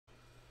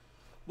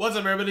What's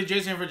up, everybody?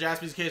 Jason here for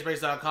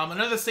JaspysCaseBreaks.com.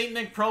 Another St.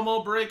 Nick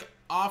promo break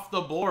off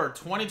the board.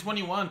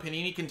 2021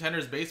 Panini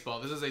Contenders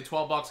Baseball. This is a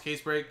 12-box case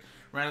break,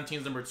 random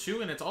teams number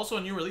 2, and it's also a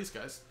new release,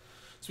 guys.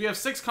 So we have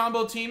 6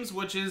 combo teams,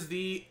 which is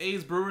the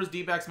A's, Brewers,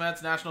 D-backs,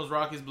 Mets, Nationals,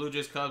 Rockies, Blue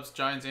Jays, Cubs,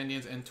 Giants,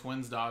 Indians, and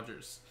Twins,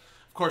 Dodgers.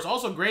 Of course,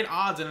 also great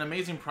odds and an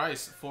amazing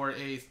price for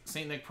a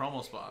St. Nick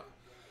promo spot.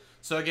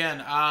 So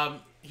again,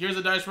 here's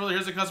the dice roller.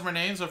 Here's the customer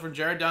name. So from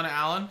Jared down to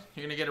Alan,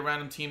 you're going to get a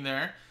random team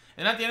there.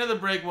 And at the end of the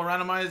break, we'll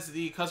randomize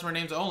the customer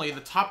names only. The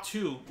top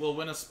 2 will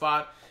win a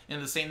spot in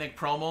the St. Nick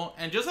promo.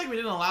 And just like we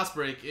did in the last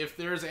break, if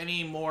there's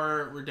any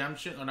more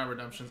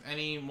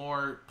any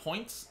more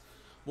points,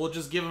 we'll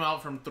just give them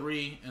out from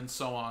 3 and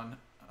so on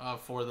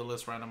for the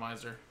list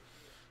randomizer.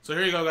 So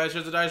here you go, guys.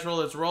 Here's the dice roll.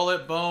 Let's roll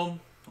it. Boom.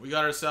 We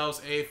got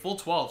ourselves a full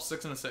 12,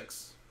 6 and a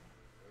 6.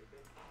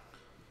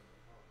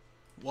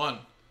 1,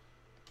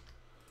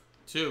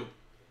 2,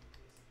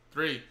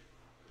 3,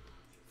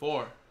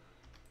 4,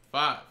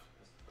 5,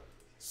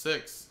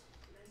 6,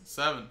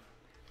 7,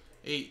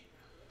 8,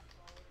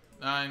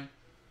 9,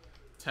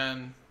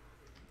 10,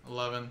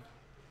 11,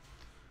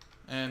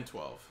 and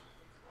 12.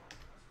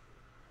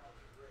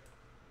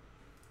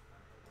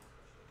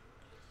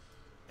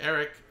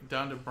 Eric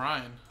down to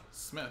Brian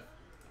Smith.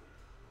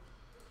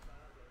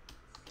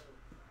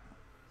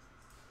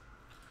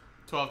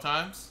 12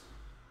 times.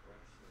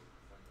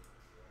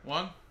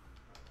 1,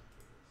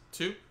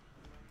 2,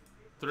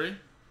 3,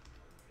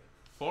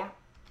 4,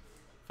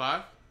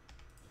 5,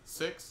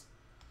 6,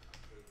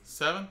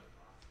 7,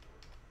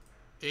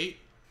 8,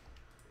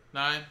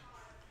 9,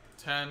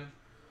 10,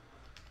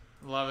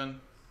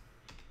 11,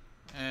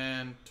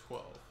 and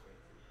 12.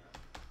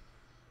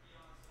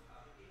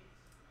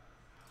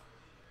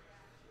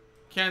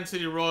 Kansas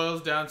City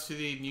Royals down to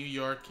the New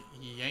York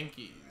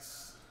Yankees.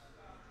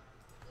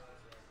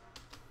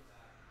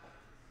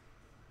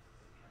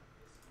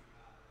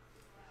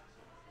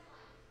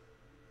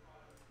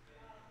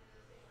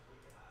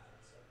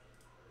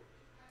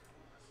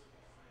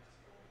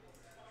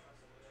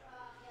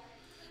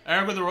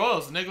 Eric with the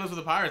Royals, Nicholas with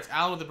the Pirates,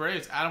 Alan with the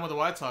Braves, Adam with the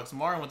White Sox,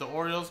 Martin with the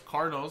Orioles,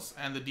 Cardinals,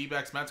 and the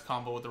D-backs Mets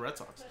combo with the Red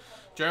Sox.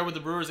 Jared with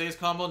the Brewers A's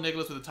combo,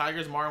 Nicholas with the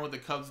Tigers, Martin with the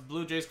Cubs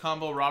Blue Jays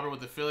combo, Robert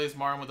with the Phillies,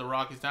 Martin with the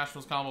Rockies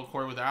Nationals combo,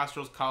 Corey with the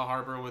Astros, Kyle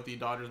Harper with the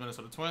Dodgers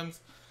Minnesota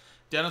Twins,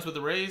 Dennis with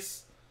the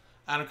Rays,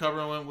 Adam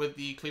Cumberland with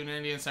the Cleveland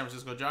Indians San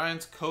Francisco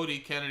Giants, Cody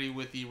Kennedy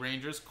with the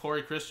Rangers,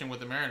 Corey Christian with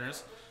the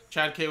Mariners,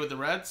 Chad K with the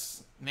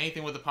Reds,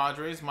 Nathan with the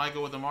Padres,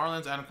 Michael with the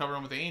Marlins, Adam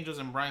Cumberland with the Angels,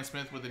 and Brian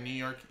Smith with the New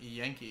York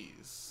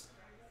Yankees.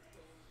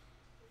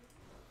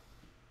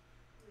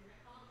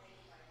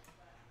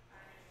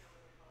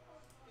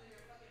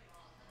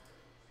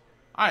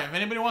 Alright, if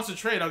anybody wants to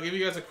trade, I'll give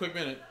you guys a quick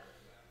minute.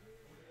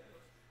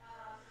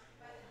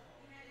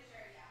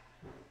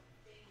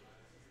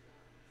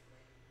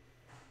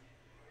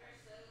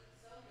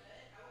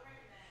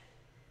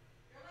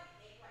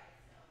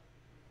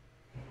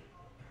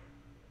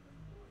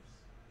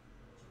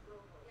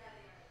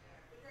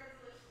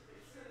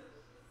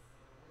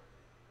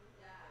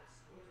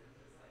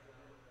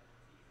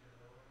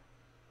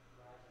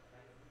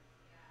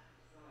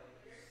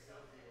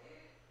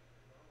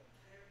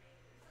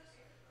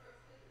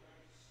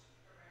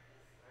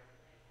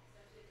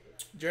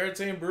 Jared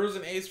saying Brewers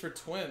and A's for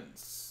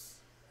Twins,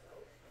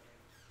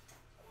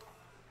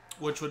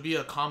 which would be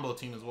a combo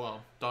team as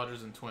well,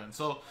 Dodgers and Twins.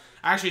 So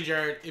actually,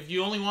 Jared, if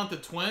you only want the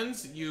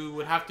Twins, you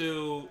would have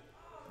to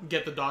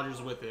get the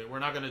Dodgers with it. We're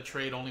not going to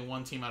trade only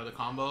one team out of the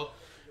combo.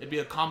 It'd be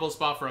a combo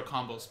spot for a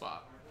combo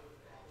spot.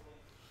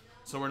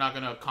 So we're not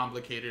going to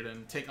complicate it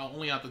and take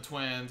only out the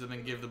Twins and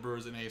then give the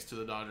Brewers and A's to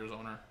the Dodgers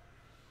owner.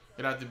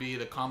 It'd have to be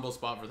the combo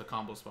spot for the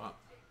combo spot.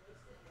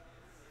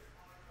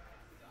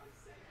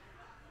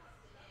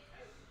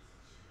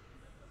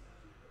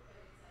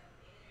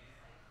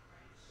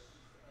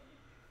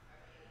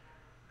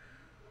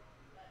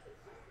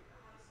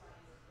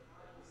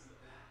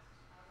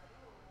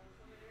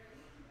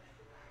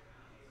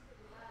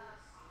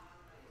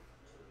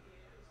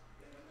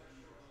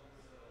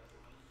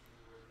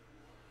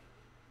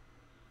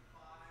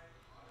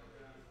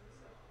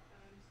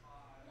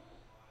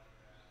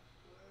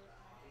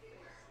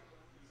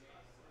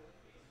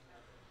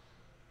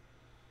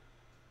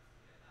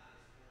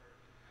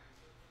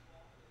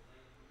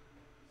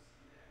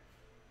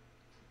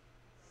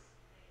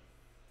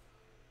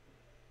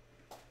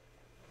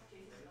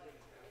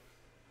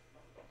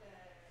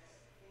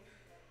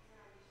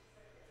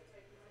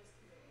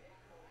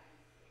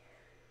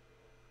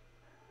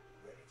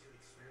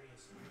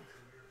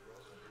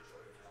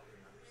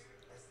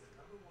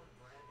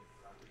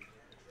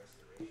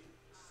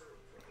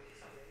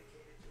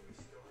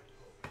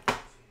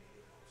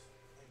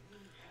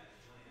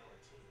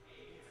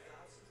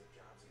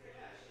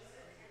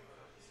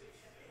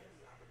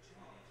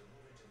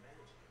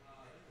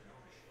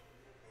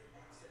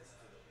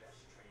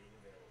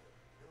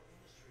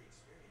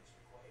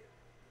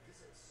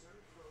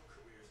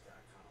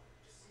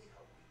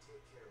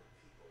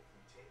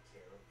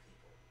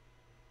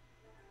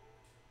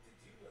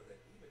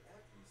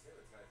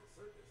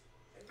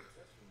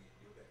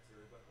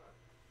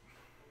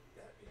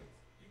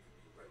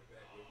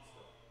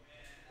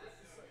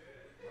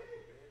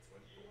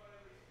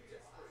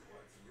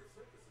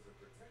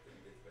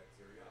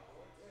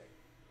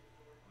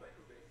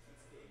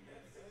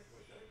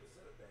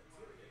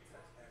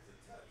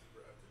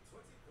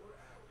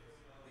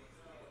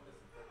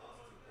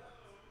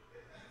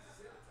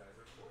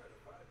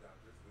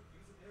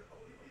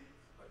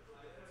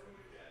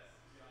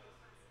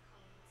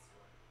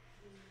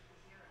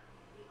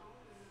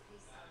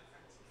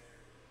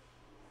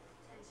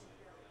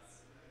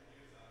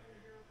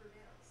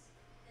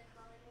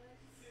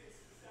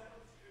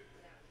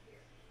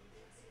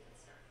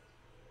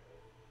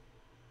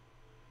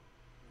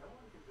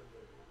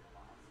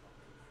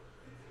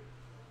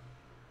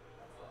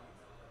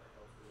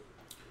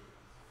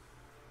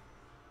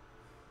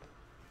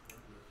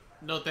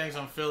 No thanks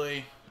on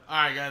Philly.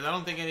 Alright, guys. I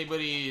don't think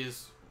anybody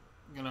is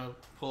going to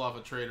pull off a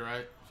trade,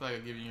 right? I feel like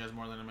I'm giving you guys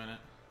more than a minute.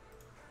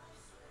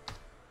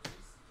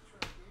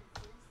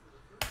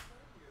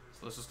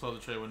 So let's just close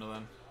the trade window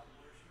then.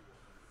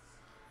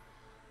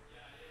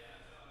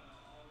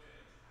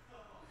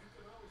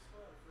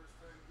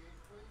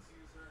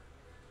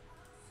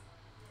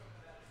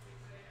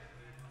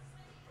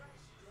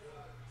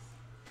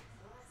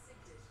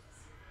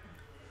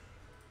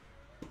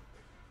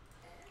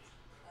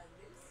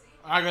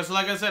 Alright guys, so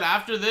like I said,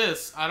 after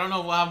this, I don't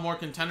know if we'll have more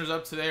contenders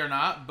up today or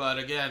not, but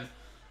again,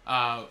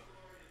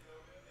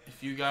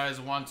 if you guys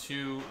want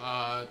to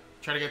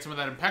try to get some of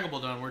that impeccable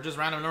done, we're just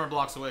random number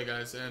blocks away,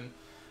 guys. And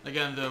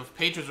again, the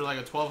Patriots are like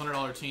a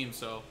 $1,200 team,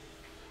 so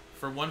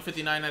for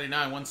 $159.99,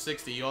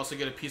 $160, you also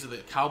get a piece of the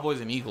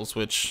Cowboys and Eagles,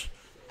 which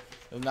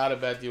is not a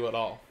bad deal at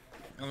all.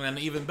 And then an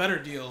even better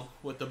deal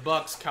with the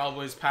Bucks,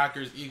 Cowboys,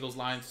 Packers, Eagles,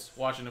 Lions,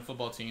 Washington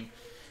football team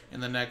in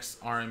the next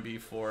R&B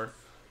for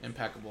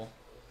impeccable.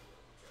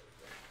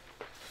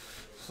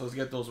 So let's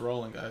get those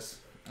rolling, guys.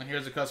 And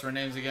here's the customer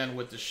names again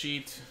with the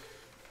sheet.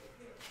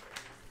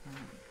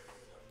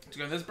 So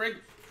again, this break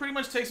pretty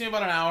much takes me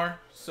about an hour,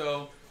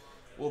 so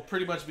we'll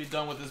pretty much be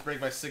done with this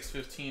break by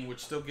 6:15,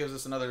 which still gives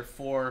us another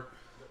 4,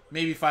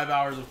 maybe 5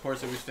 hours, of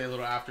course, if we stay a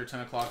little after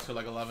 10 o'clock to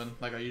like 11,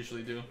 like I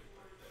usually do.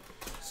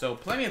 So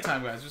plenty of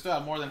time, guys. We still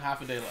have more than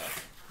half a day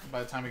left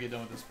by the time we get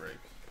done with this break.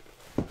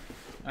 And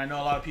I know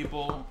a lot of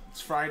people,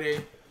 it's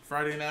Friday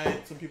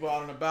night, some people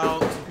out and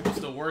about, some people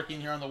still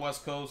working here on the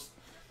West Coast.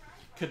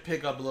 Could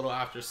pick up a little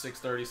after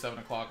 6:30, 7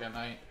 o'clock at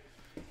night,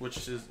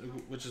 which is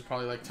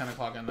probably like 10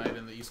 o'clock at night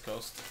in the East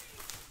Coast.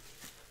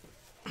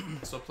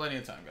 So plenty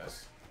of time,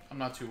 guys. I'm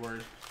not too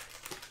worried.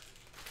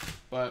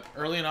 But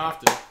early and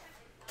often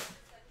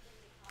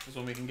is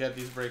when we can get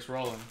these breaks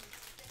rolling.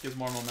 Gives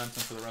more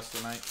momentum for the rest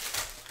of the night.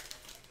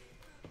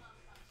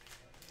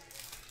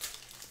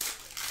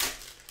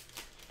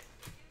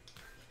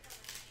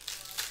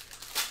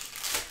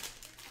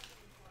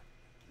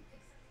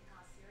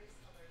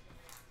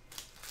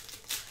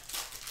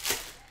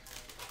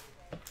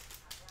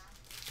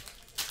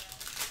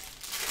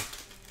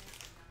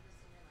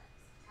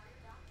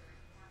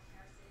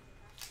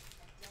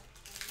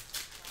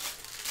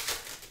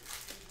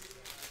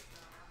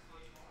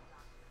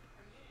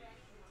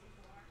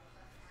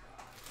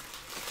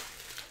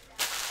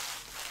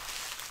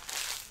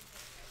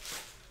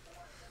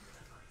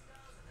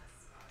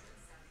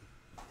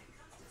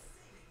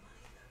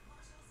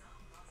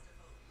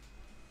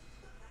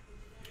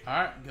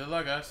 Alright, good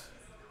luck, guys.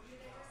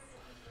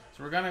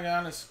 So we're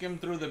gonna skim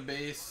through the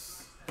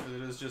base, because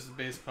it is just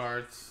base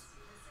cards.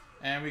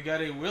 And we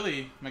got a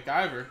Willie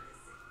McIver,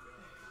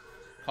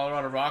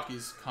 Colorado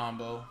Rockies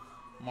combo.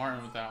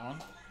 Martin with that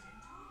one.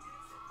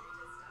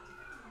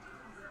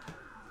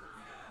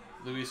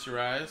 Luis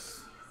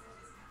Urias.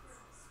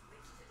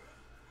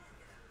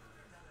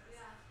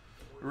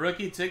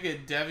 Rookie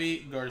ticket,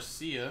 Devi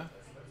Garcia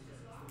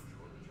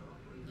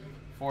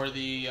for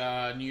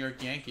the New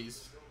York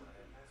Yankees.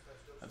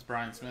 That's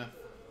Brian Smith.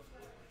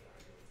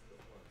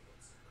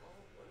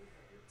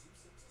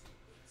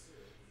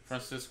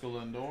 Francisco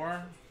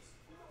Lindor.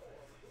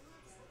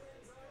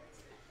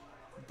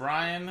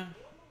 Brian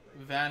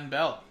Van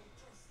Belt.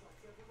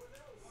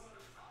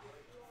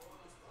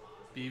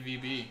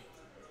 BVB.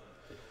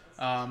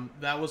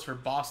 That was for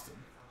Boston,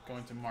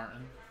 going to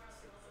Martin.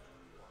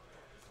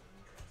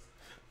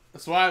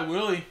 That's why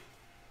Willie.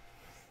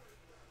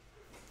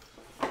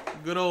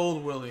 Good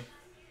old Willie.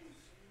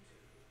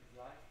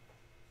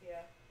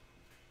 Yeah.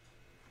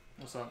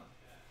 What's up?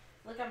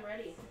 Look, I'm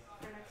ready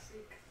for next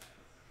week.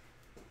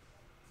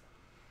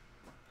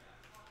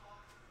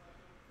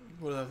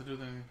 What does that have to do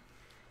with anything?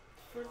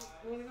 We're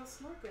gonna go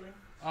snorkeling.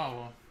 Oh,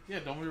 well. Yeah,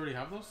 don't we already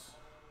have those?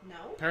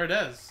 No.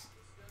 Paradise.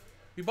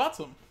 We bought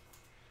some.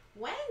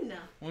 When?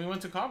 When we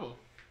went to Cabo.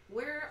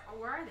 Where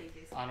are they,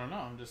 Jason? I don't know.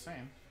 I'm just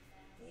saying.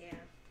 Yeah.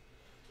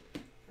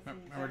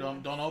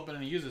 Remember, don't open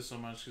and use it so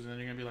much, because then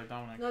you're going to be like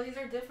Dominic. No, these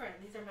are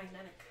different. These are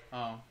magnetic.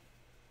 Oh.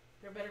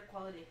 They're better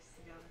quality,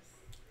 to be honest.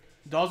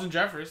 Dalton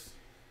Jeffers.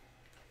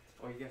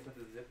 Oh, you guys got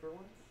the zipper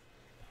one?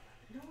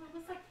 No, it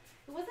was like...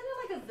 Wasn't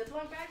it like a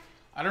Ziploc bag?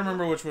 I don't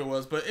remember which way it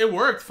was, but it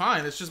worked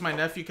fine. It's just my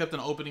nephew kept on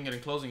opening it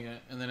and closing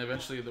it, and then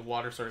eventually the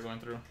water started going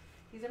through.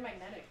 These are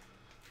magnetic.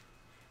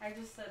 I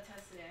just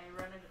tested it.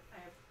 I run it...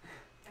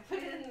 I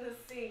put it in the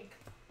sink.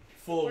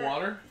 Full of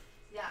water?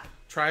 Yeah.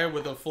 Try it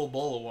with a full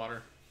bowl of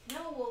water.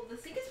 No, well, the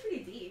sink is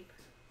pretty deep.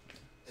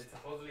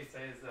 supposedly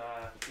says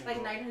Like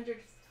Google 900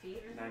 feet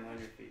or something?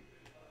 900 feet.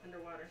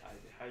 Underwater.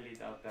 I highly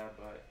doubt that,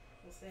 but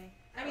We'll see.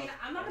 I mean,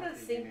 I'm I not don't gonna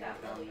think sink you're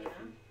that gonna go low, down you that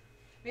know? deep.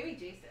 Maybe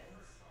Jason.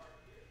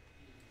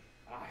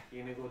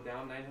 You're gonna go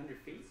down 900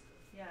 feet?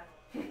 Yeah.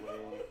 No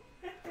way.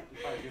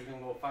 You're probably just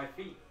gonna go 5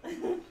 feet.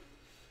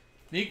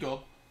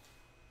 Nico.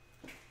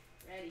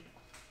 Ready.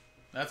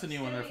 That's a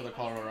new one there for the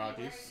Colorado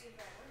Rockies.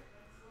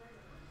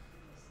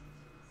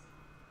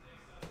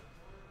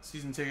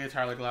 Season ticket,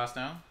 Tyler Glass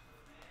now.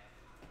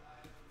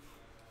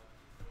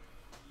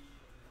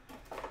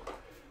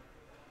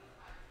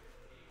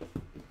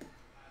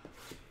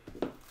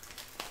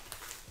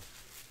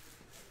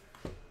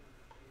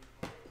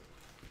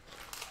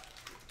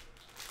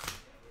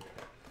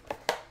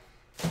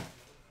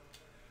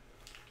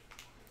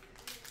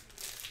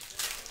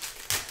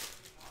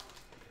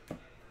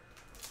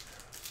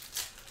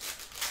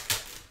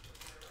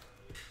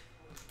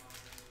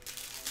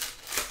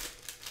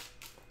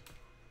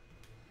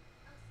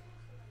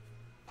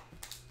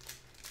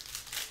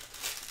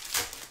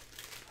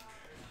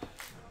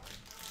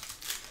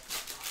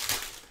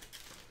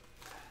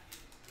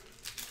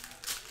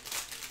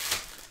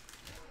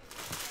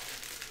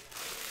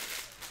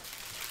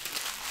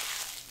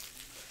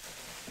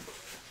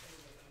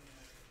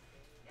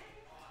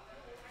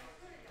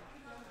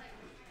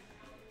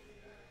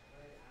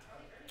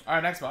 All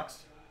right, next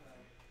box.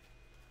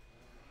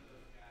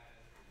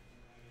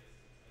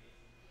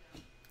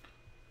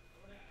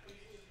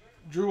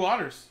 Drew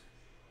Waters.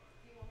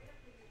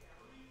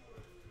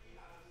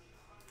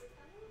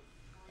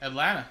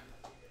 Atlanta.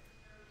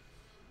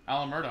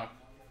 Alan Murdoch.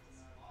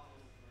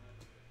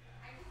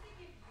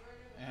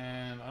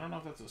 And I don't know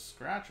if that's a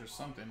scratch or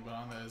something, but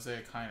on the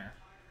Isaiah Kiner.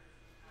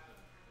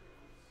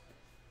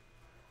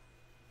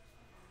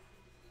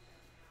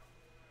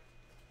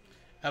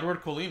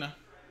 Edward Colina.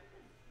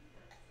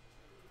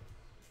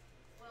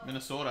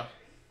 Minnesota.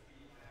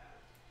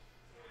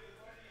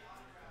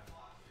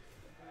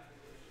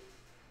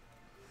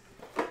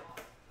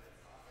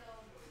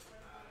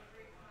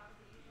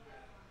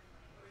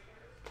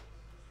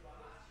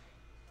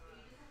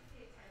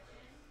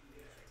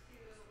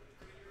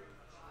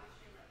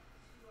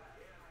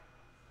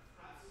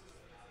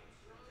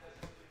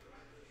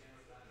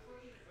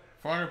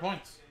 $400.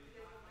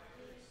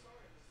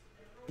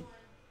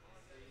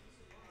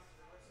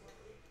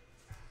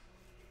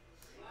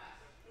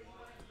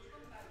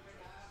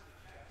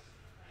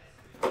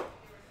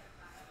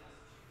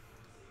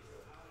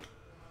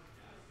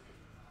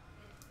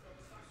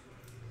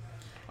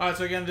 Alright,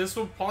 so again, this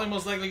will probably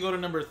most likely go to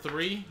number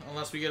 3,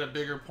 unless we get a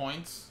bigger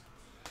points.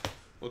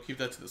 We'll keep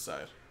that to the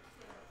side.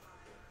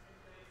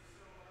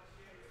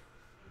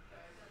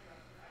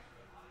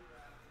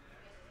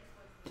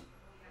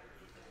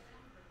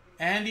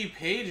 Andy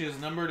Page is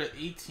numbered to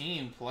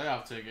 18,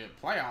 playoff ticket.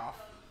 Playoff.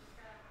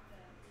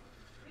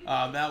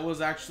 That was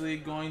actually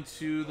going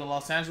to the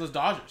Los Angeles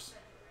Dodgers.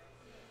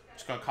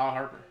 Just got Kyle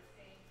Harper.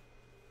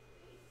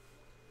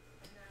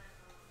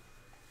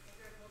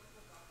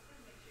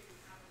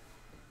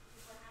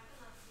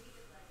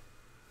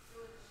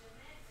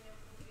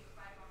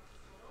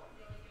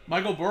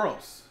 Michael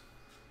Burrows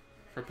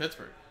for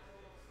Pittsburgh.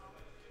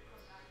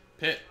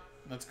 Pitt.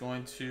 That's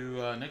going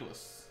to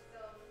Nicholas.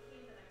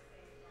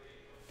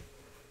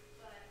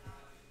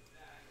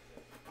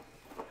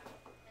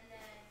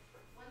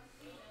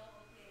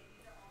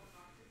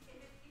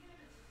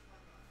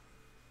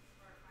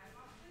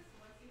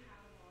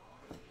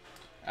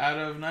 Out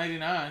of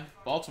 99,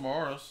 Baltimore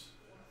Orioles.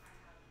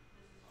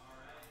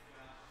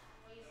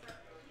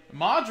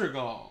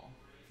 Madrigal.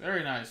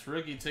 Very nice.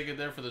 Rookie ticket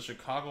there for the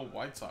Chicago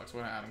White Sox.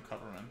 We're going to Adam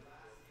Coverman.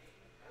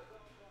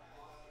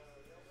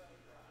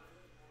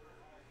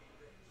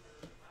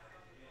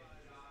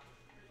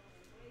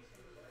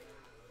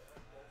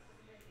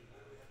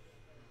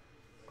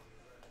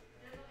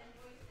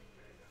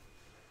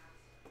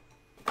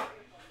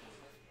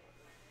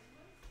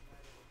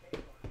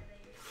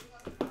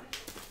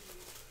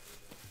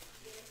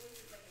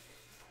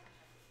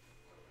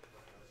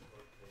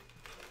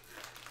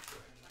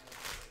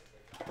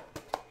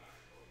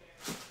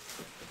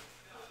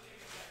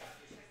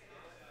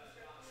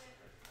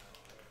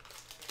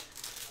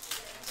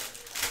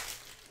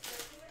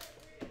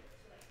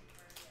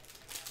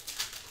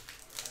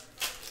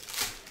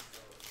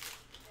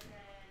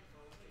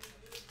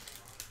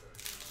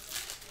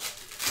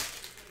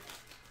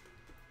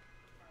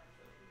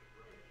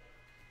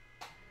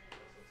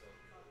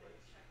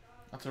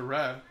 That's a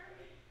red.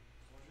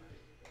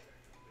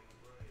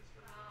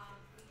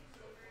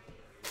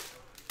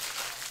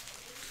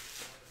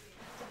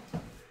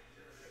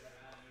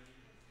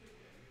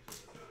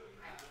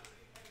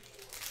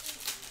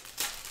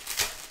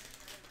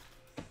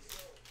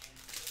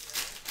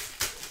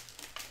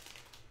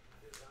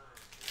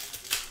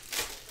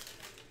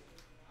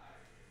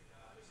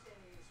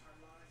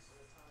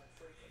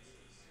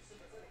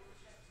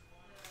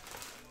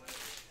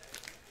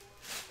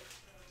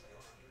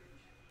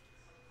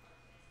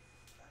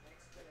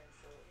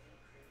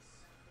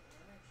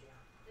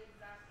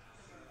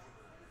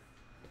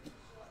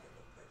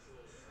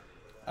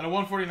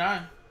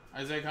 149.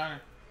 Isaiah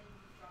Connor.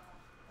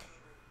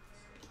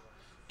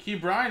 Key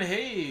Brian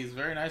Hayes.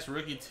 Very nice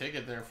rookie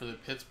ticket there for the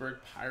Pittsburgh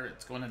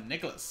Pirates. Going to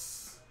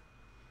Nicholas.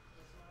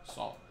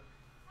 Solid.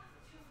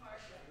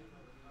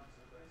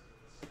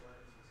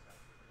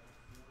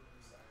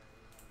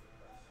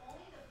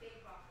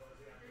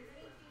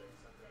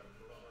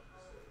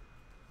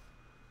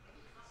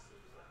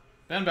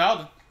 Ben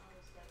Bowden.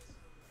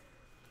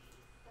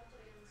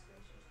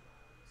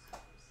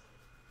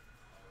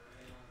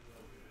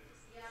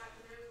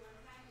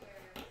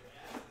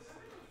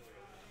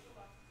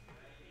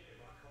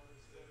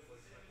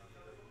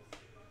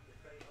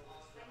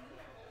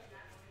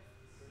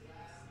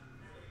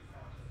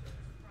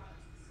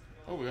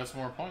 Oh, we got some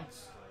more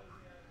points.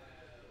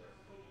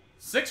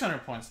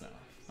 600 points now.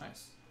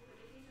 Nice.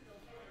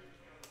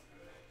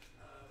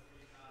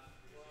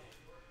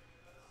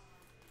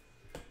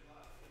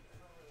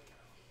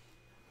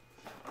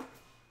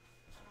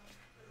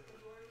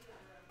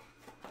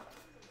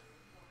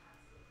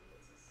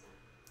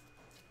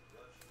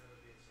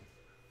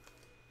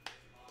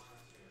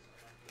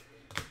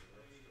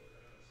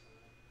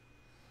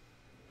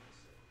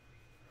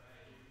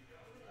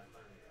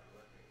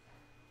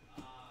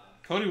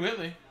 Cody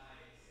Whitley.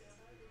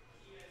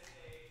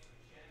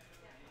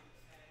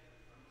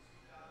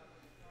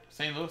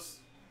 St. Louis.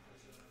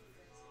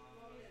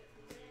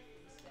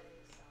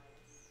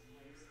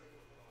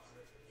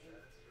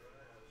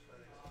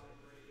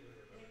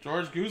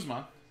 George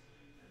Guzman.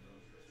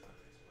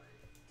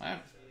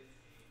 Miami.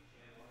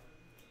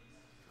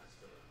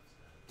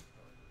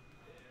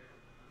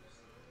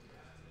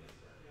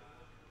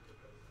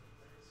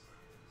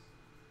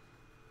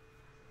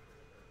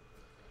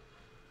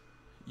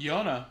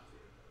 Yona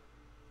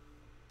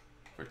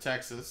for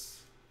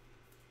Texas.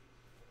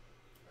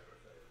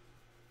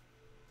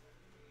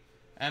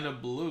 And a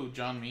blue,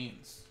 John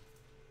Means.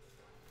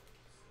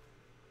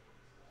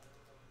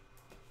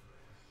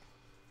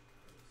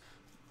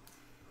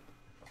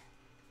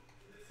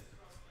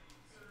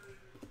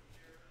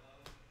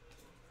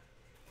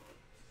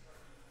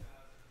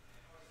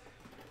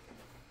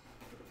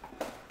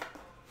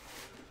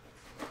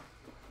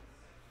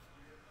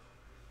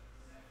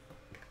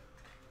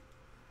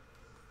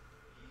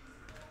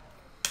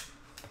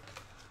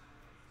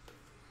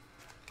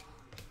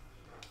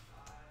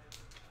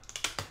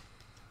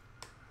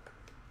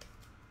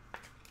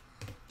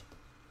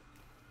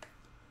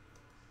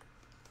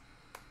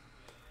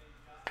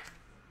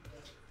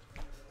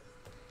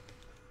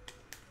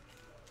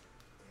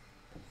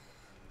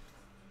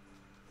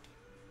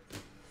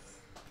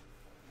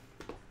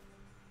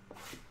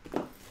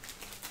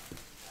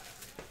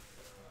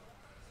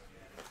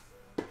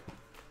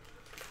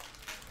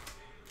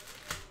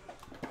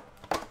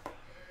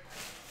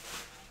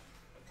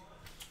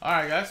 All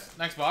right, guys.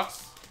 Next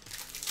box.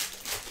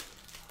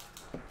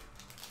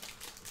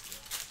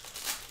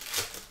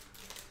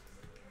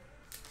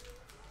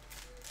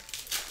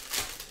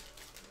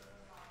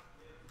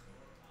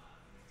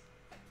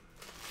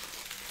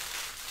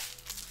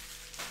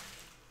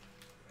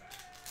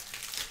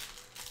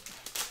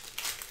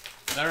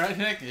 Is that right,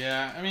 Nick?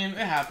 Yeah. I mean, it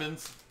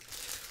happens.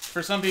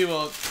 For some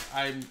people,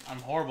 I'm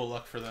horrible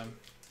luck for them.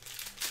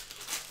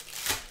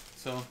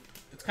 So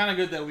it's kind of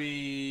good that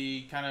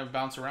we kind of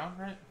bounce around,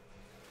 right?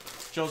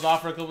 Joe's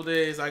off for a couple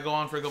days, I go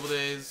on for a couple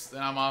days,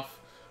 then I'm off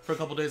for a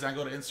couple days, I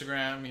go to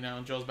Instagram, you know,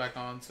 and Joe's back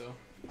on, so.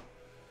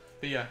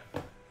 But yeah.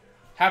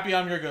 Happy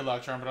I'm your good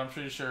luck charm, but I'm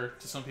pretty sure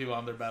to some people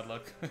I'm their bad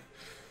luck.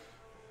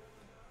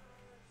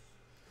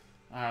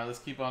 Alright, let's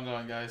keep on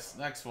going, guys.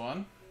 Next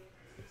one.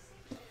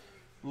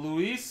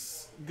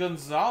 Luis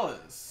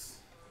Gonzalez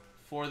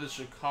for the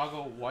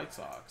Chicago White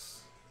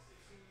Sox.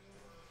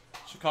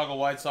 Chicago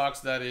White Sox,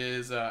 that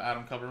is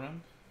Adam Coverman.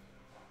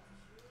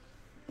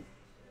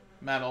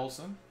 Matt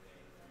Olson.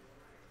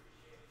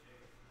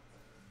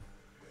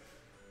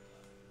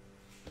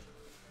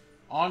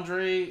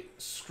 Andre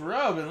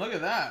Scrub, and look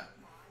at that.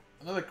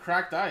 Another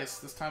cracked ice.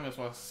 This time it's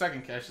well,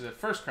 second catch. Is it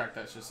first cracked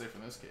ice, I should say,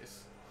 from this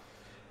case.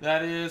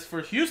 That is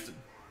for Houston.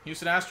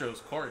 Houston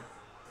Astros, Corey.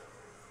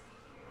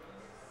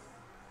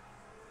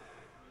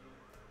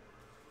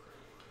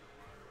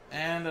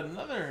 And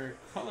another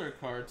color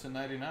card to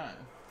 99.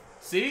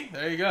 See?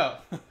 There you go.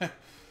 And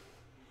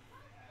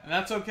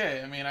that's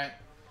okay. I mean,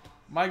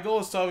 my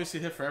goal is to obviously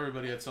hit for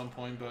everybody at some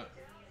point, but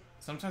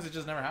sometimes it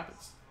just never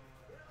happens.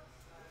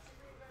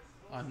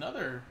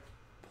 Another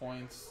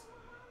points,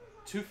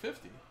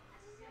 250.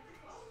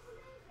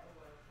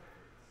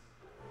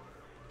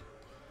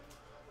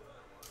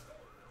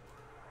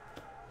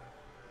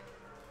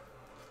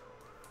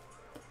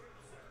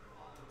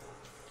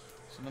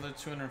 So another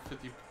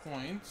 250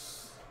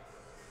 points.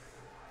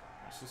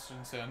 I just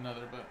shouldn't say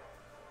another, but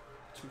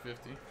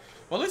 250.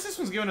 Well, at least this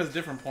one's giving us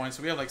different points.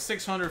 So we have like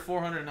 600,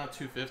 400, now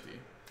 250.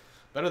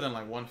 Better than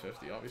like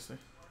 150, obviously.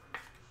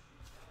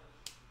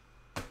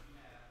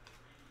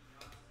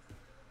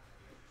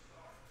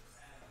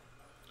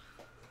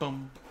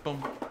 Boom,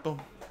 boom,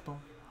 boom, boom,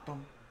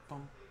 boom,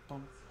 boom,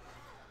 boom.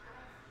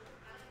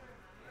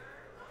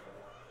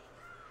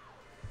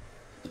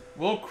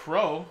 Will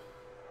Crow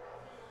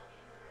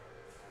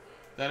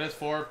That is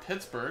for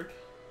Pittsburgh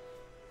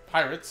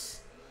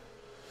Pirates.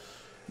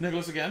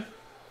 Nicholas again.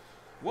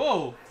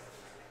 Whoa!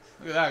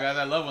 Look at that, guys.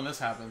 I love when this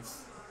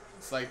happens.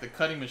 It's like the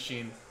cutting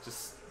machine.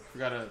 Just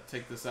forgot to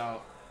take this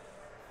out.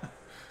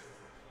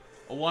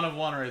 A 1 of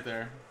 1 right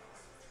there.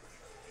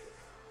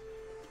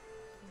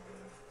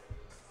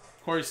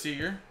 Corey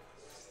Seager.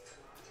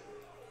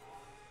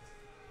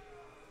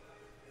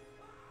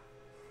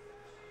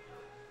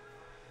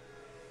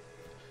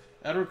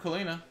 Edward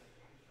Kalina.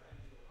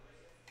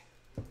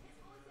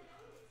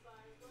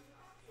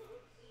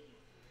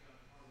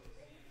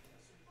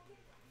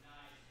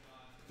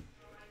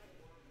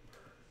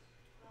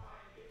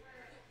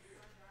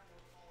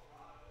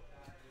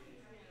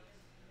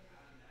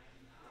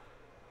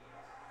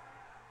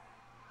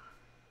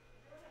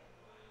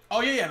 Oh,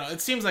 yeah, no, it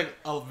seems like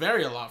a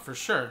lot for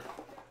sure.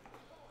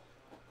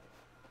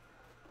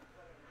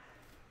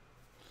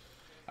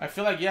 I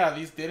feel like, yeah,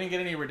 they didn't get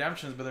any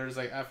redemptions, but there's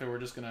like, after we're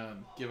just going to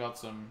give out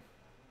some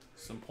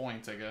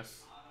points, I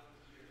guess.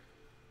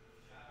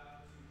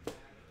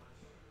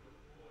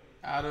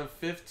 Out of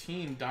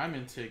 15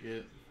 diamond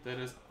ticket, that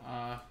is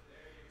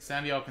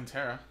Sandy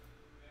Alcantara.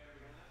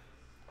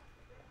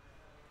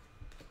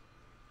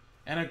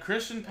 And a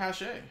Christian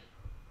Pache.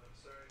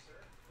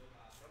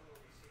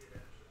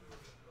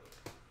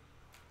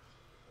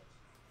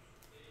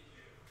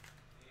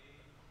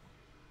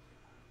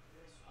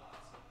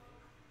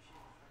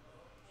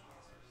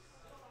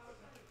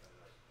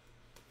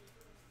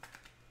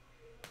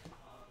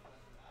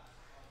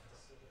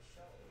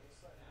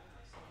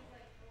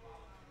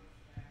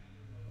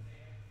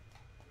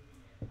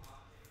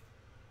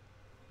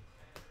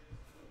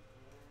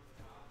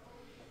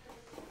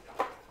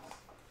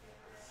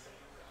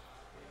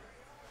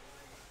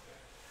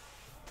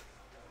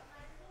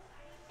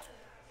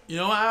 You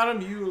know,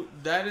 Adam,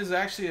 that is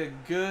actually a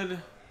good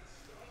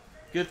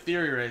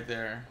theory right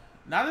there.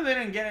 Not that they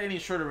didn't get any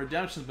shorter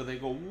redemptions, but they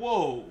go,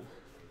 whoa,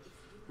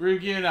 we're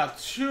giving out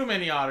too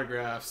many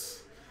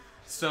autographs.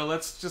 So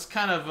let's just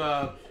kind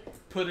of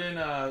put in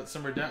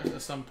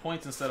some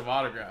points instead of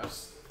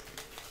autographs.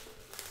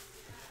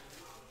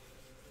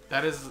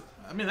 That is,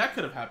 I mean, that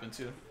could have happened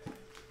too.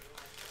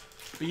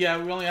 But yeah,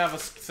 we only have a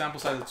sample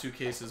size of 2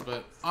 cases.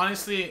 But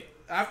honestly,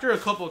 after a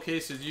couple of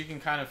cases, you can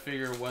kind of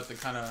figure what it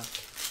kind of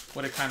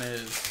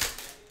is.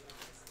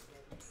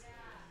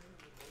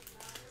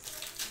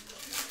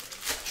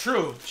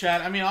 True,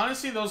 Chad. I mean,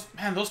 honestly, those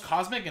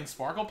Cosmic and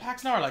Sparkle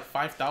packs now are like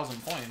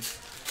 5,000 points.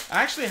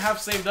 I actually have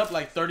saved up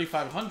like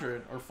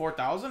 3,500 or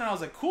 4,000, and I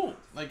was like, cool.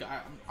 Like,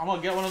 I'm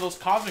gonna get one of those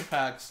Cosmic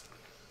packs.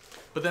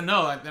 But then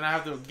no, then I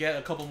have to get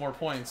a couple more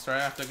points, right?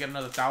 I have to get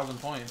another 1,000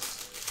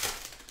 points.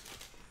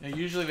 And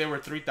usually they were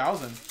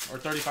 3,000 or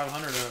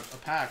 3,500 a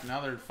pack.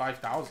 Now they're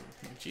 5,000.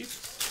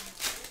 Jesus.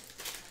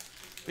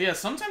 But yeah,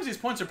 sometimes these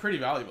points are pretty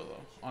valuable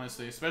though,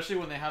 honestly, especially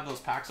when they have those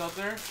packs out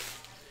there.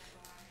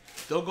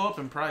 They'll go up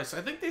in price.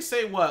 I think they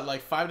say what,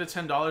 like $5 to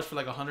 $10 for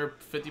like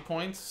 150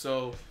 points.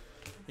 So,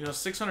 you know,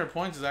 600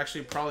 points is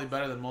actually probably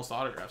better than most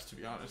autographs, to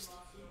be honest.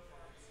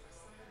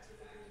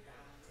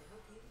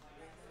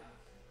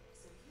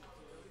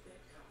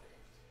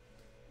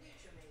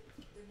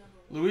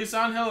 Luis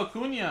Angel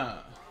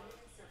Acuna.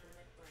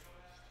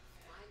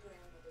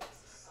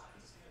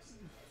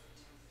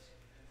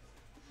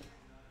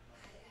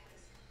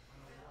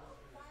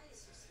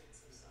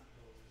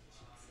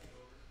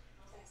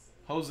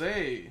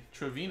 Jose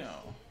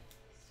Trevino.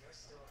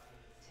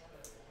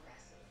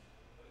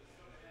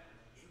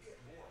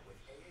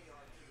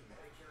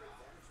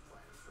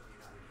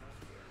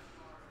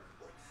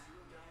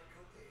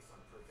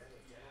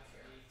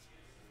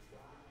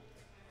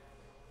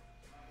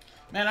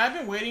 Man, I've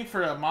been waiting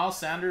for a Miles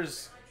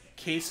Sanders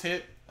case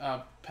hit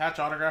patch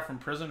autograph from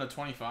Prism to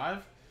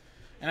 25.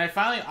 And I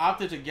finally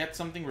opted to get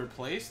something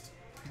replaced.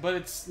 But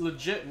it's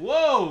legit.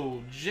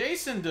 Whoa!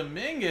 Jason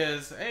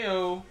Dominguez.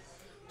 Ayo.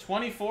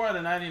 24 out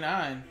of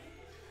 99.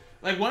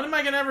 Like, when am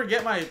I going to ever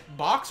get my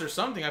box or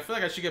something? I feel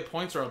like I should get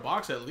points or a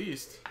box at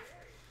least.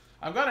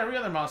 I've got every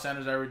other Miles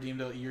Sanders I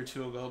redeemed a year or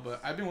 2 ago, but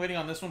I've been waiting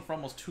on this one for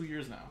almost 2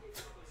 years now.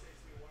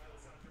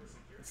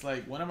 It's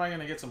like, when am I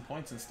going to get some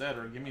points instead,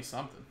 or give me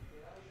something?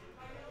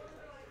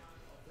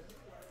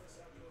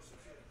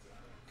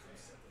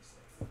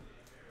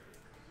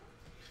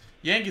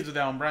 Yankees with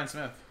that one, Brian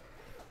Smith.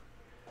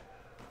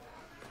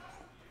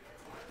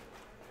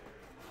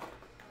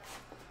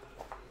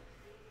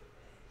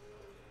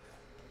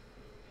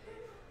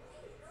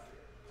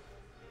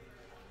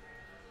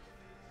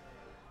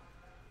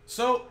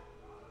 So,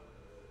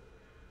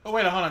 oh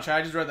wait, hold on,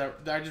 Chad. I just read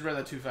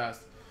that too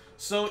fast.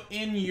 So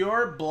in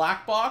your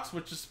black box,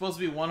 which is supposed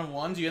to be 1 of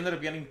 1s, you ended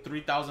up getting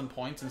 3,000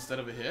 points instead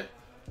of a hit.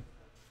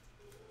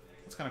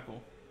 That's kind of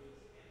cool.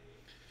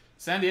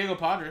 San Diego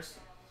Padres.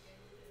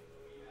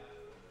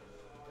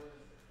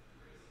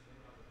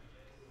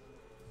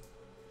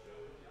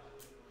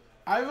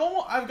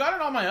 I've gotten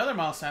all my other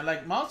Miles Sanders.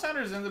 Like, Miles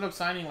Sanders ended up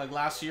signing like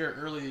last year,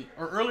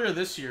 earlier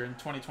this year in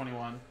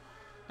 2021.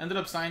 Ended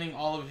up signing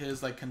all of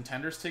his like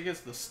Contenders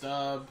tickets, the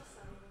stub,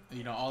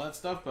 you know, all that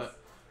stuff. But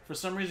For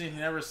some reason, he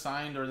never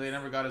signed or they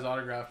never got his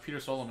autograph. Peter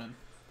Solomon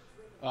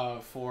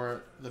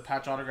for the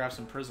patch autographs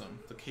in Prism,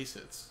 the case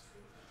hits.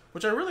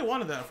 Which I really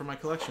wanted that for my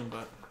collection,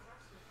 but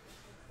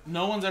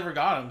no one's ever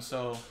got him,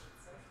 so...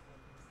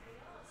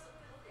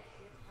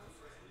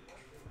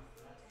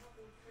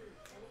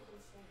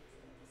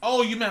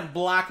 Oh, you meant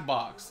black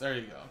box. There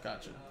you go.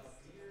 Gotcha.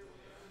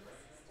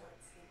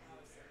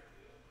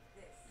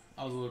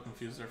 I was a little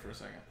confused there for a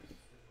second.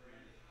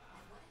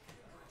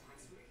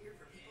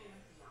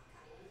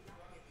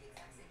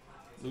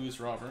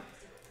 Luis Robert.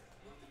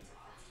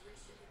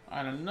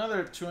 And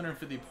another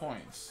 250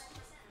 points.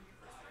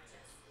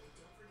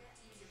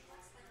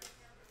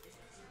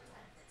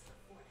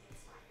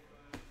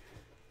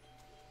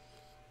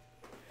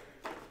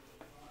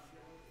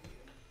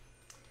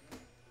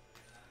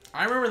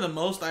 I remember the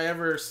most I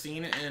ever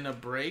seen in a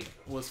break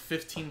was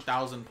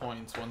 15,000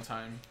 points one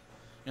time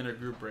in a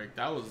group break.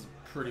 That was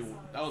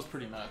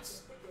pretty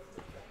nuts.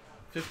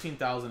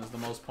 15,000 is the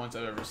most points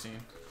I've ever seen.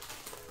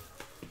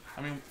 I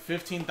mean,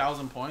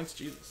 15,000 points?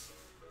 Jesus.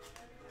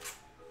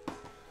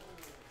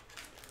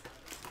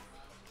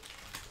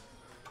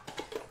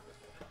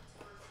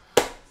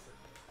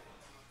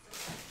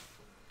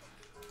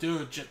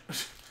 Dude,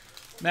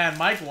 man,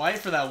 Mike White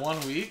for that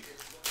 1 week.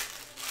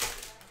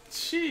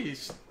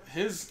 Jeez.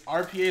 His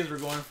RPAs were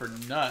going for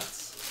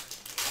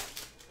nuts.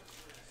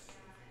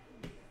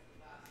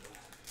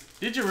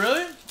 Did you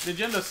really? Did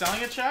you end up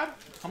selling it, Chad?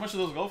 How much did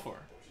those go for?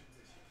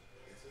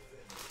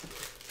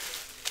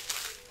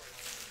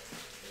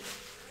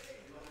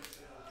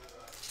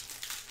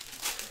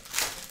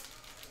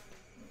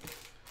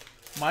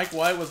 Mike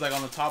White was like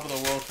on the top of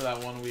the world for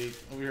that 1 week.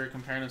 We were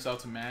comparing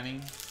himself to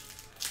Manning.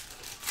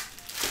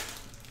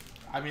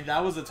 I mean,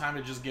 that was the time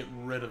to just get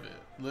rid of it.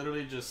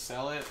 Literally just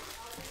sell it,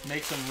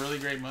 make some really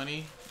great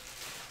money,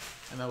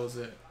 and that was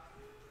it.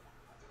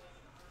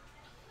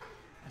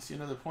 I see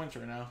another point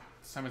right now.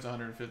 This time it's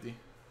 150.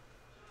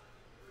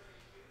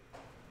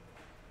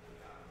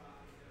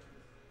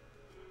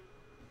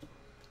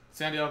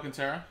 Sandy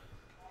Alcantara.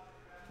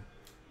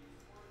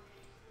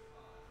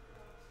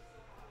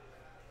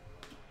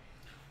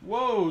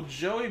 Whoa,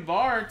 Joey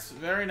Bart.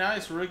 Very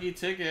nice rookie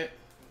ticket.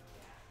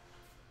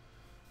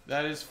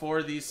 That is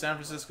for the San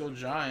Francisco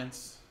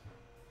Giants.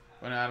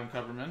 By Adam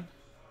Kupperman.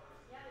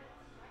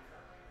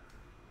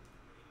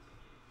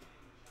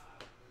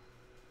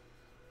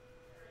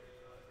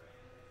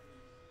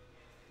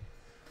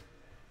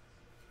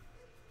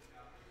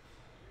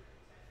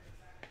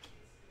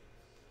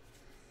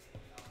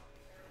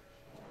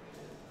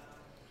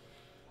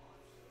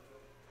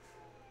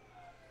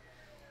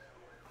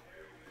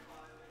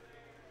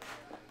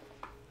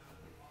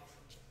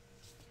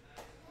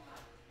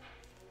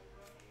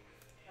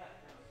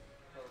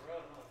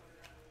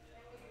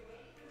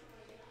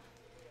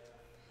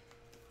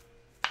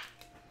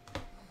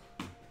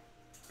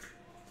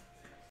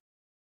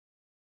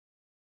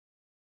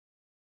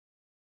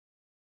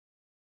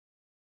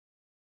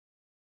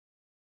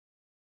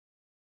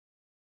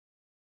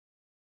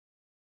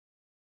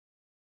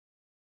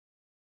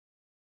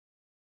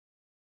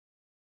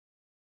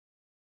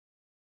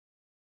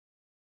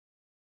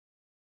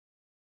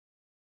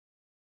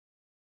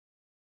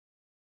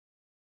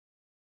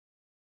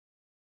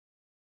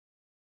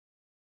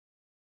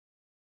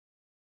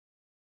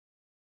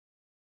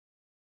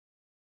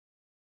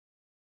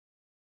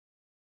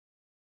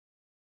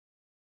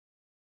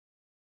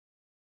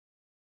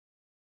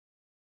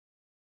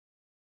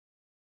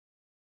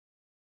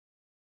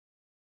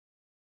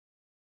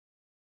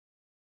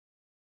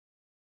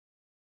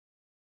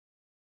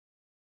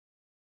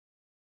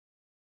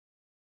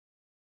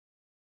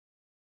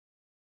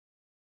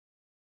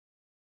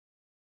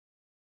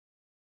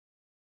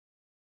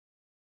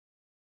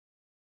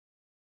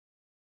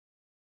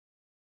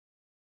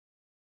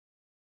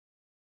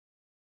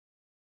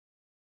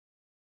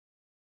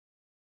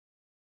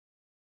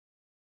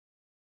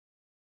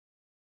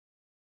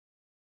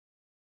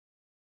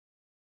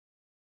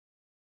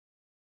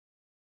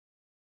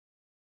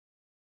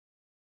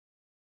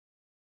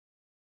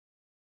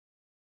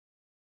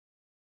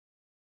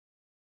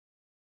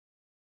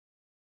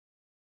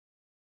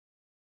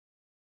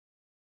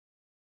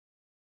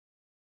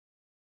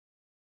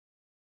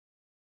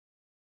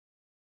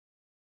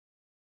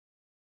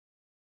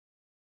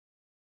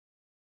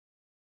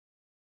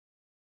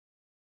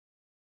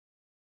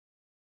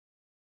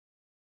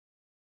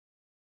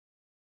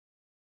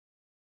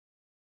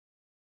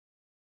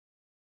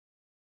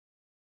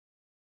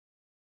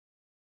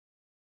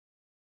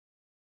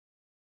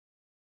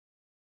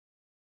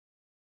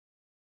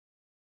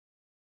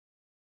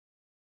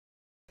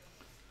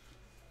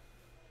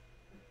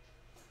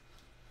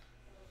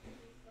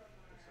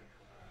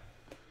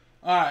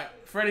 All right,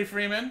 Freddie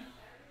Freeman.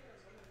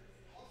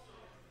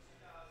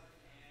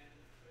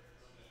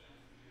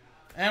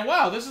 And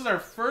wow, this is our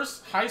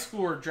first high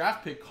school or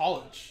draft pick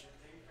college.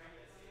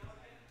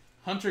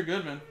 Hunter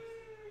Goodman.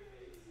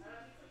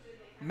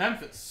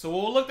 Memphis. So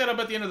we'll look that up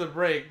at the end of the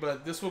break,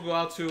 but this will go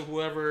out to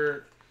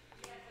whoever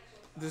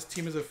this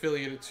team is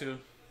affiliated to.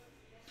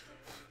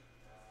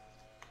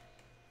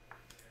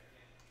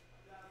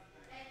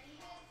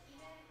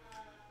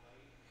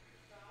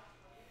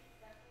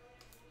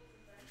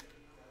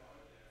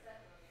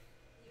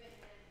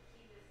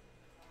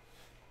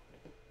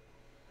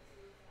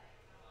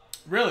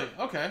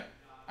 Okay.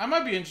 I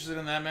might be interested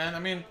in that, man. I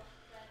mean,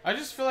 I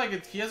just feel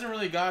like he hasn't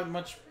really got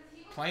much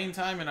playing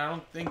time, and I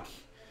think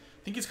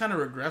he's kind of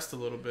regressed a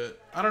little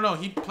bit. I don't know.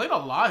 He played a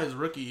lot his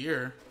rookie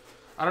year.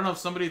 I don't know if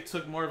somebody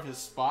took more of his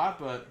spot,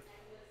 but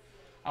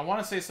I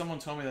want to say someone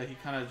told me that he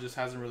kind of just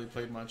hasn't really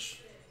played much.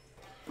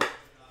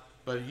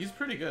 But he's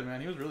pretty good, man.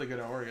 He was really good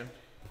at Oregon.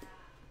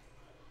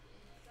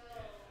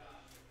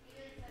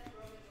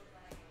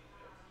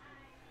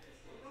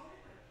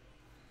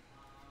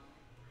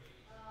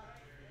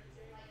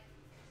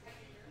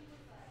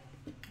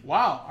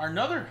 Wow,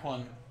 another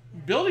one.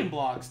 Building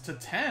blocks to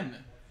 10.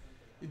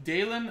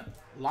 Dalen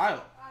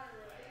Lyle.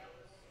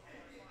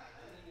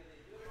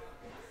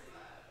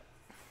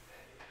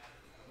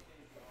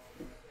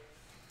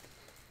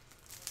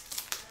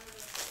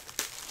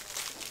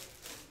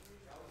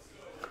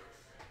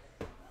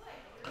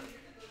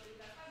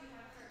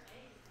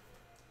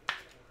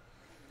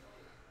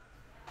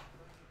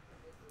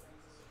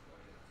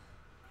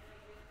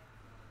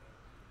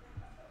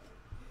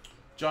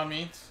 John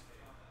Means.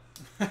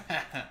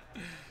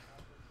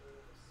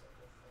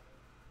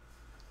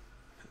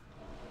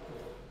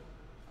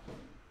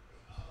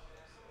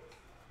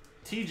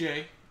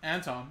 TJ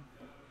Anton.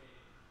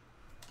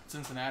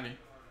 Cincinnati.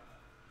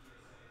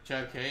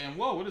 Chad K. And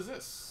whoa, what is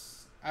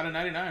this? Out of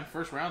 99,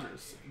 first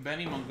rounders.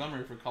 Benny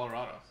Montgomery for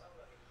Colorado.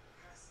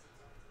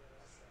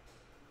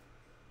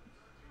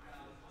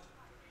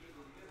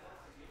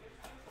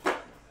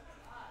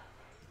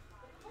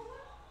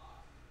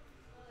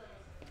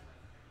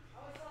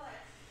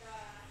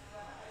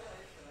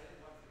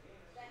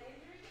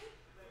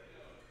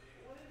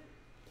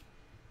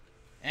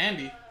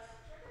 Andy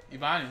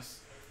Ibanez.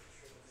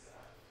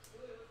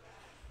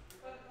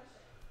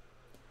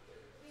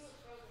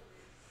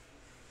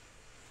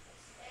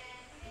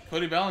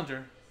 Cody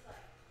Bellinger.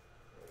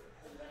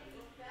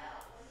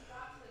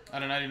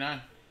 Out of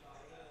 99.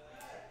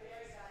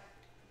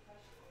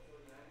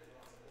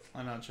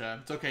 I know, Chad.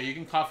 It's okay. You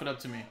can cough it up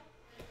to me.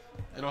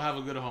 It'll have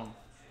a good home.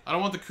 I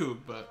don't want the Coug,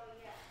 but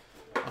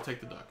I'll take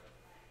the Duck.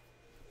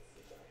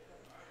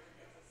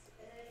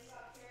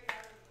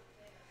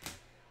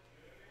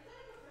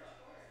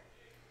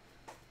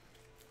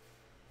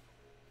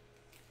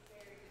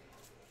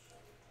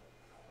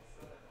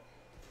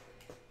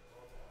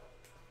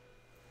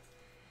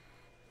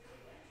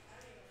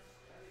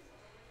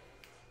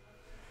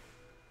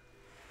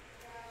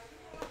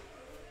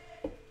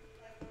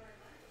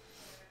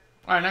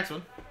 All right, next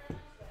one.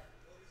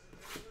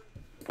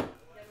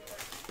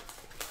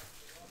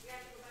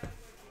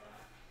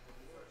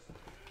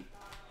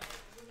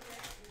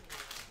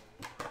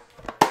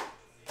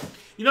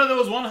 You know, there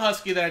was one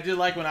Husky that I did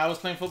like when I was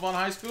playing football in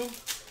high school.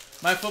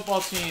 My football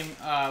team,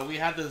 we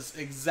had the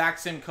exact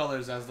same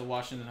colors as the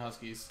Washington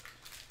Huskies.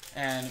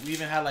 And we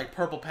even had like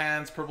purple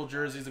pants, purple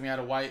jerseys, and we had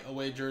a white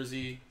away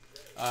jersey,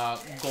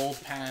 gold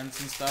pants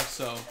and stuff.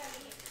 So,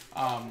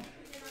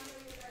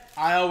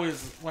 I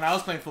always, when I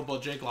was playing football,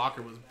 Jake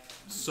Locker was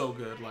so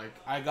good. Like,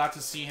 I got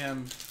to see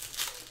him.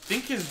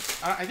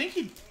 I think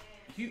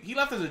he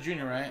left as a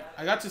junior, right?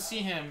 I got to see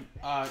him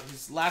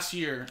his last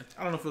year.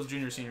 I don't know if it was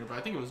junior or senior, but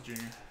I think it was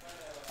junior.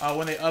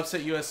 When they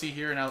upset USC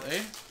here in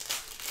LA.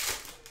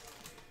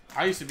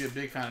 I used to be a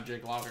big fan of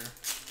Jake Locker.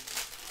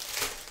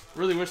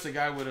 Really wish the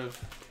guy would have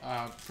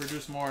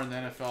produced more in the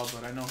NFL,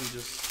 but I know he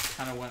just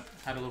kind of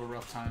had a little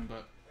rough time,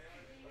 but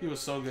he was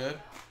so good.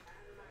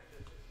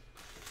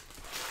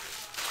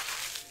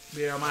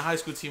 But yeah, my high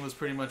school team was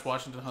pretty much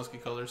Washington Husky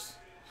colors.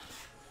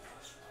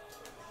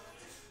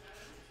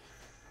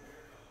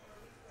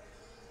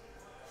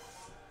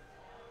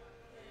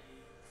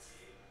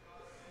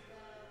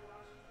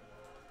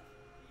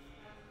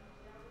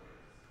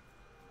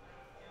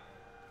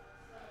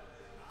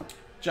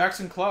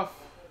 Jackson Clough.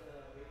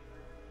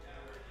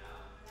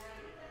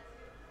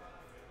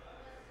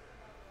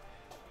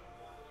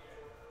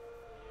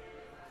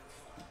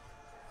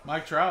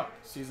 Mike Trout,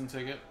 season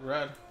ticket,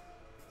 red.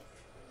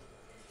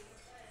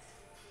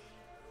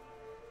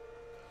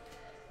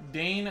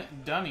 Dane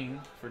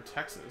Dunning for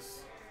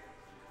Texas.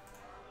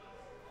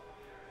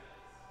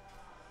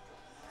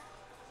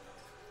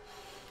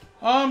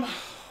 Well,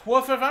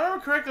 if I remember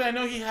correctly, I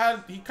know he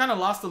kind of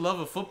lost the love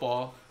of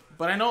football,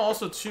 but I know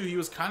also too he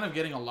was kind of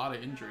getting a lot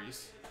of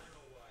injuries.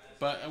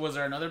 But was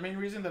there another main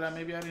reason that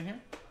maybe I didn't hear?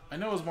 I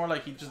know it was more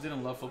like he just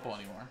didn't love football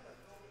anymore.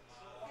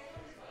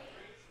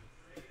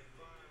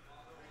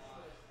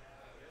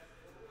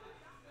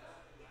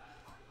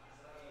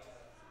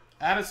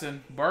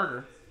 Addison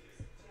Barger.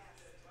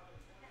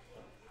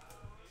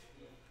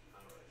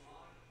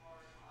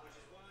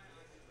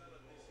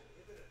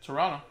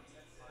 Toronto.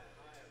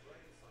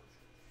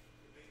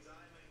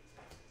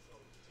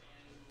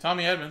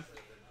 Tommy Edman.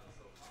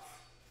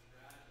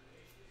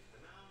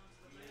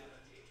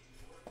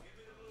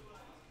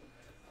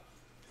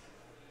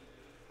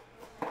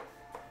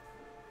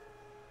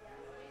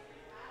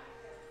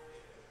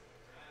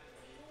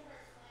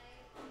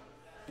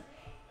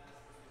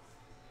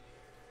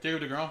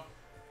 Jacob DeGrom.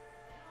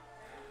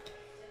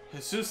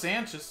 Jesus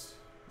Sanchez.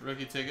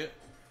 Rookie ticket.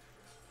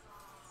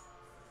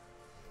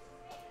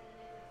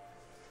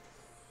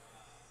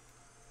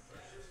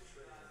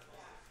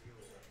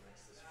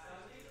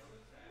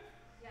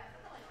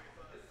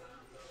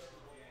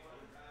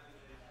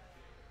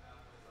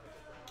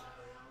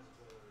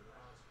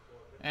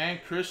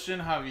 Christian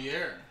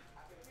Javier.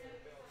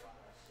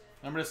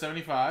 Number to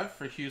 75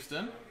 for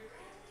Houston.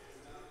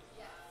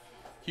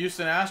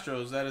 Houston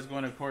Astros, that is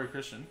going to Corey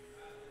Christian.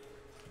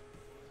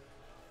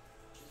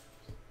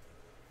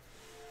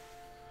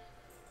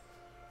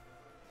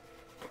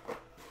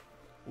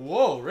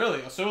 Whoa,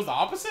 really? So it was the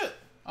opposite?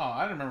 Oh,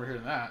 I didn't remember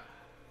hearing that.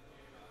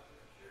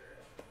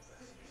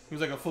 He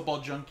was like a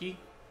football junkie.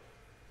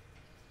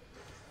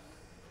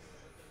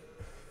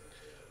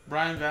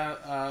 Brian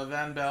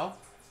Van Bell.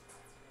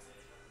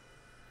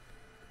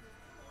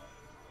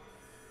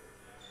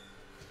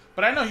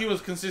 But I know he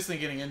was consistently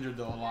getting injured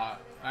though a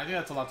lot. I think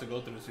that's a lot to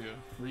go through too.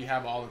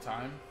 Rehab all the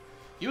time.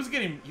 He was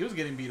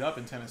getting beat up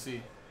in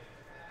Tennessee.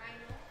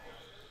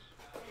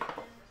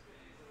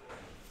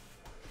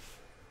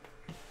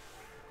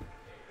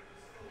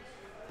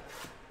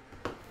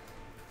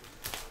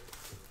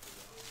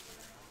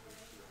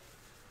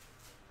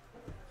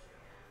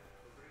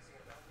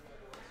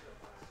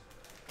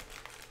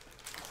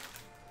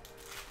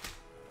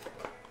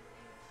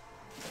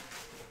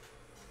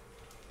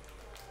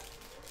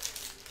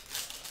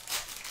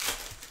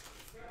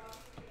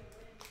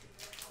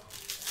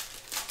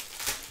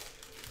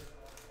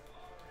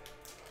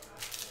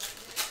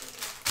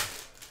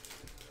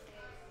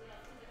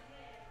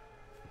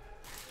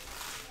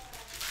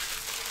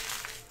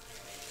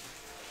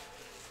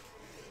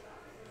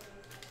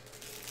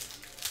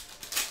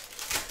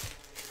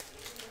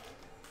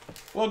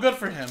 Well, good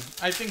for him.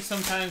 I think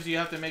sometimes you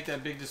have to make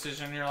that big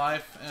decision in your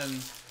life. And,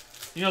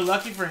 you know,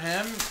 lucky for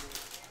him,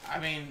 I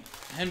mean,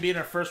 him being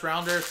a first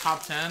rounder,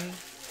 top 10,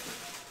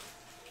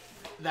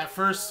 that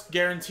first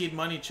guaranteed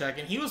money check.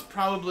 And he was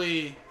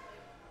probably,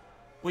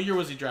 what year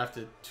was he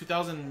drafted?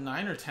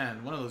 2009 or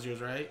 10? One of those years,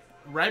 right?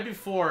 Right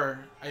before,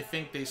 I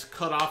think they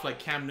cut off like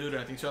Cam Newton,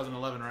 I think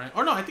 2011, right?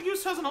 Or no, I think he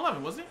was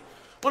 2011, wasn't he?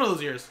 One of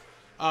those years.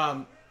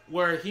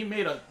 Where he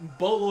made a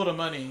boatload of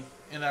money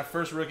in that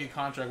first rookie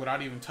contract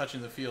without even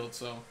touching the field.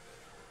 So,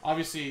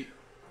 obviously,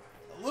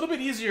 a little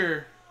bit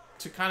easier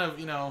to kind of,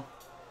 you know,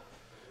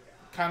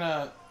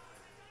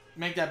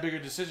 make that bigger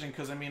decision.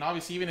 Because, I mean,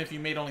 obviously, even if you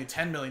made only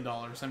 $10 million,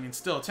 I mean,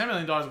 still, $10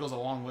 million goes a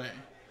long way.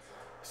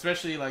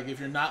 Especially, like, if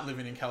you're not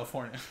living in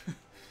California,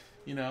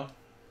 you know?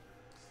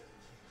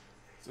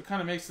 So, it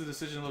kind of makes the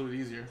decision a little bit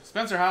easier.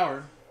 Spencer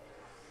Howard.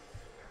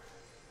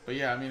 But,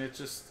 yeah, I mean, it's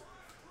just...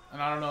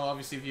 And I don't know,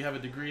 obviously, if you have a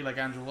degree like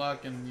Andrew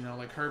Luck and, you know,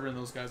 like Herbert and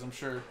those guys, I'm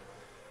sure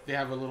they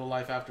have a little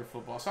life after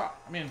football. So,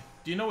 I mean,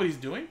 do you know what he's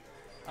doing?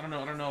 I don't know.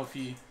 I don't know if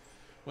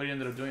what he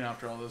ended up doing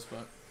after all this,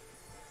 but...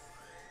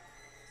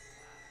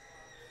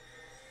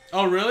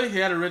 Oh, really? He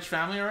had a rich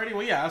family already?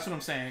 Well, yeah, that's what I'm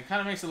saying. It kind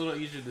of makes it a little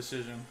easier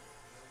decision.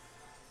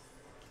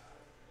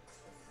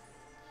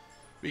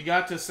 We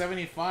got to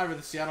 75 of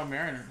the Seattle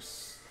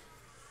Mariners.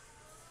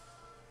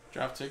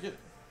 Draft ticket.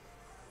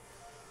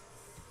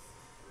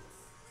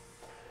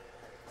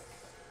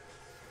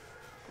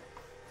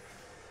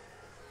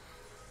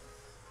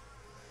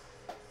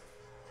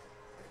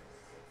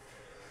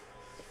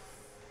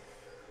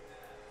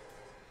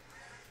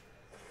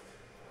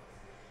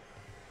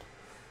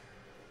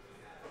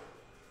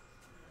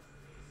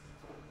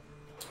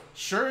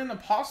 Sherman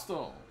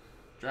Apostle.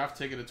 Draft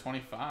ticket at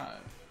 25.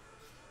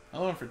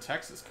 Another one for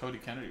Texas. Cody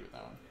Kennedy with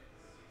that one.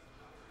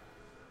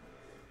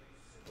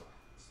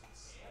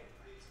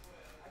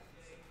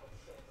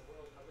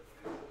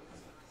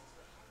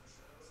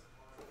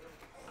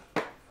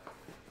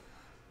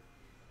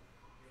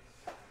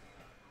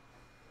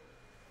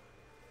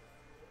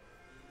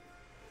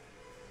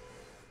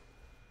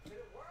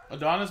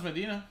 Adonis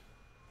Medina.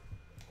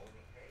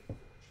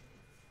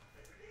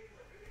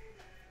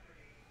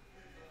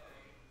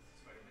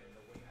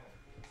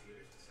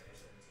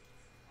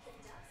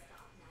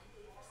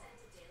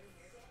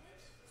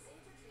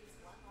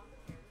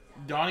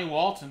 Donnie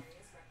Walton.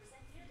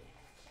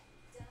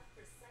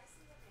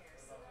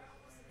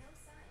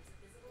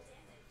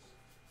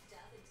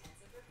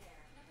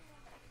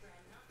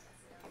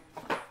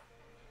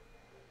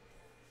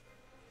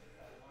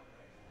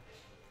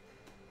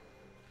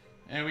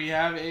 And we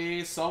have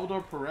a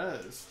Salvador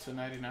Perez to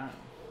 99.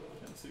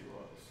 Can't see who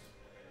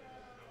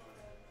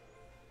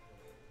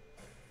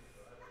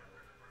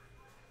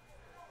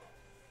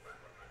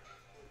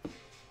else.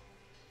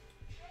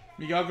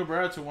 Miguel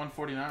Cabrera to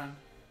 149.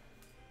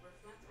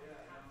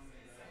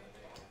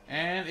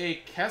 And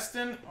a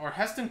Heston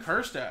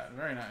Kjerstad.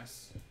 Very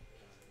nice.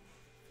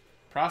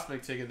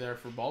 Prospect ticket there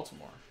for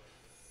Baltimore.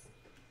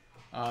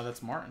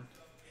 That's Martin.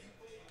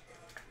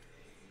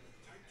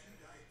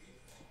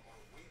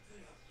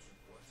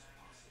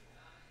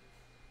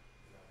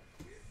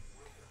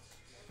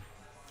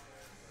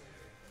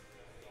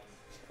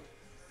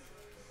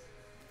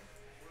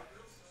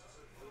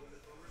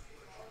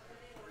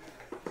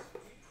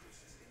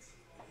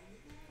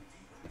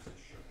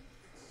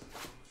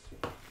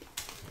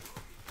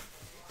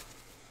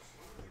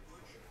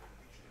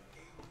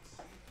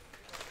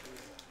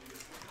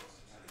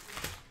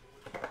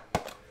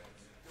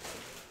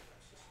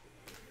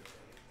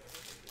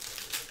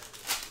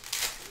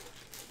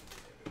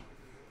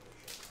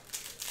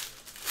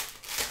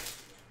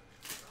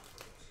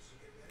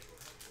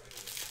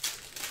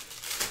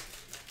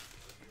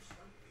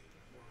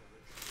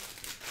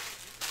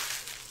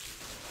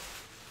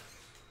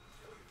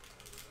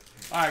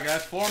 Alright,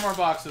 guys. 4 more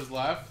boxes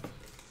left.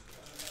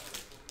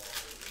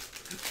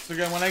 So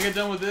again, when I get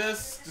done with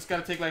this, just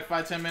gotta take like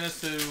 5-10 minutes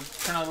to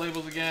print out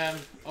labels again,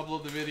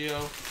 upload the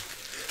video.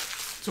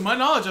 To my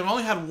knowledge, I've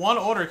only had 1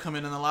 order come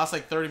in the last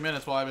like 30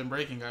 minutes while I've been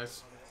breaking,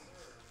 guys.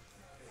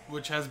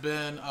 Which has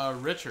been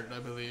Richard, I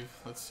believe.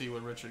 Let's see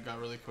what Richard got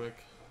really quick.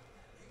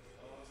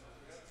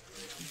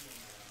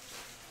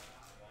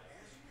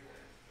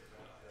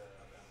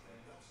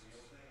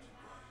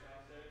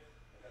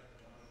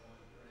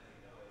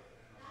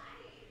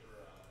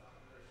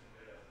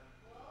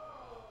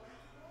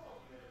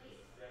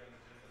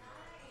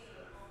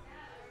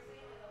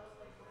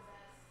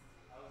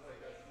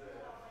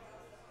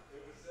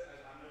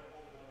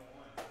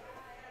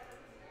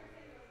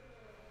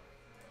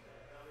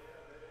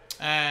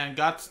 And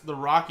got the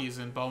Rockies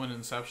in Bowman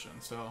Inception.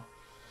 So,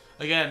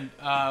 again,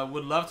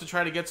 would love to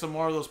try to get some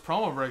more of those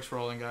promo breaks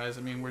rolling, guys.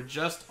 I mean, we're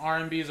just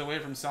RMBs away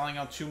from selling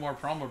out 2 more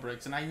promo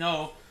breaks. And I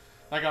know,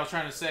 like I was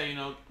trying to say, you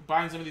know,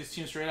 buying some of these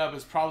teams straight up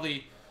is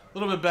probably a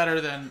little bit better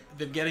than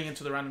getting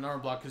into the random number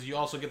block, because you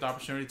also get the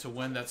opportunity to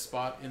win that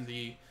spot in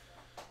the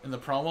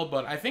promo.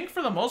 But I think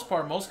for the most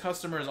part, most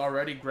customers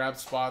already grab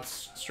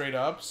spots straight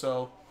up.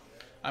 So,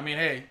 I mean,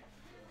 hey,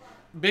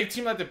 big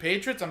team like the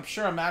Patriots, I'm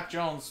sure a Mac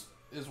Jones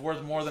is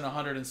worth more than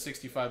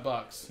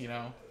 $165, you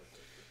know.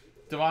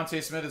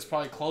 Devontae Smith is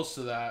probably close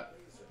to that.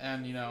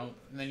 And, you know,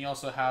 and then you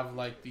also have,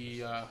 like,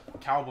 the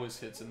Cowboys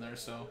hits in there.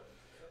 So,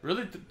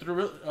 really,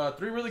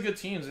 3 really good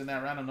teams in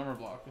that random number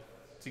block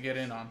to get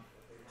in on.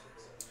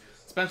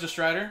 Spencer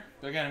Strider.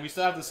 Again, we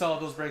still have to sell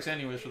those breaks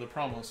anyways for the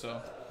promo.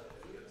 So,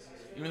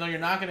 even though you're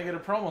not going to get a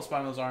promo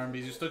spot in those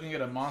RMBs, you're still going to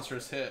get a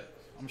monstrous hit.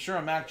 I'm sure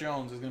a Mac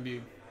Jones is going to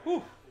be,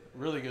 whew,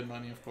 really good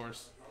money, of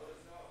course.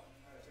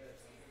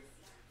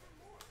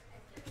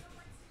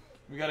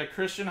 We got a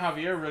Christian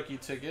Javier rookie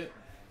ticket.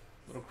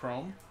 Little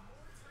chrome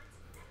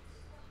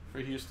for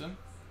Houston.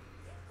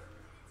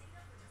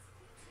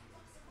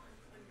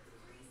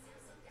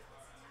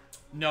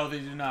 No, they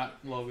do not,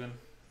 Logan.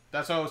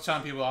 That's why I was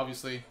telling people,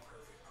 obviously,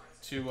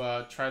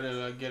 to try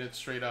to get it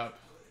straight up.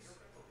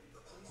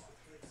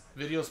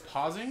 Video's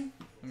pausing?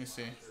 Let me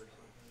see.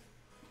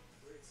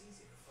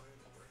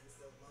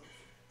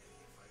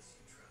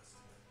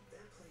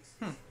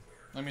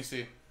 Let me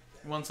see.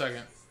 1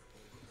 second.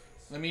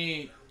 Let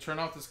me turn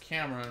off this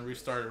camera and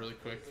restart it really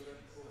quick.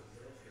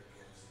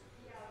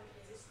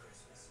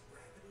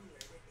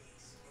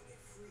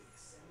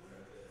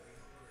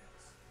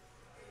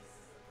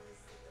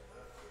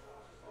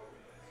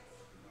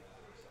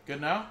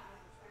 Good now?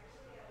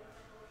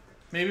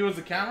 Maybe it was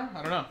the camera?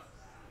 I don't know.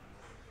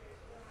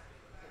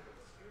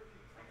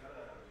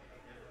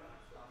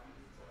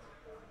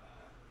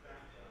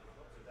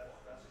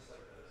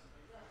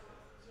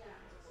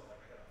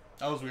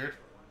 That was weird.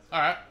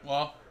 Alright,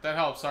 well, that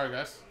helps. Sorry,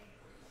 guys.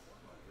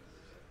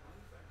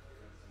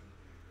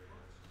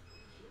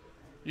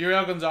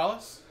 Uriel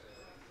Gonzalez.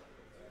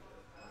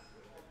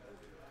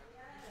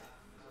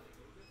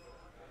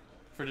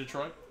 For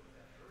Detroit.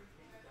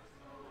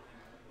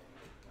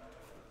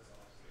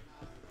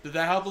 Did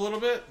that help a little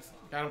bit?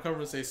 Adam Cover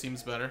would say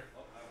seems better.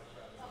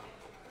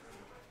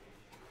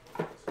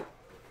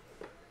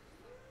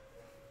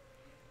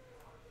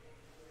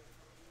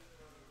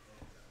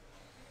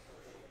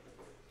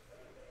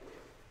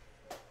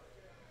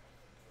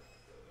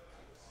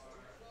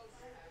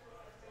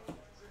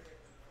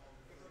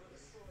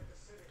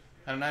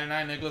 At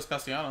 99, Nicholas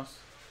Castellanos.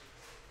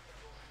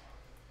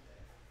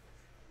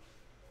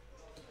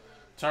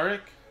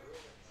 Tariq.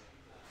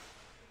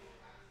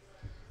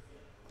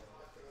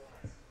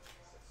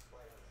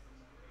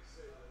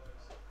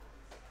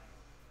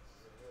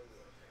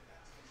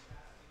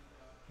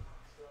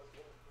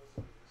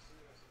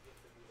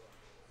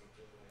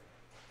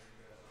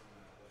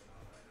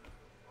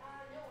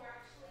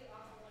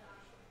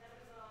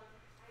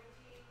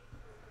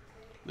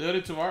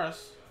 Leody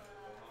Tavares.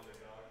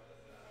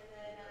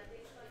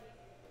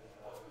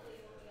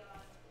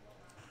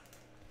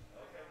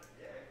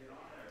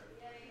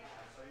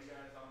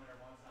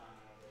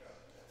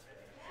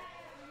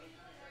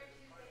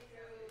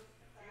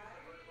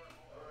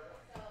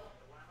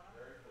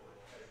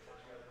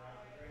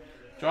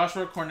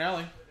 Joshua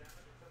Cornelli.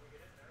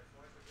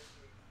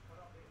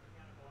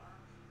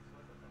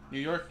 New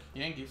York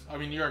Yankees. I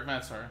mean, New York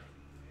Mets, sorry.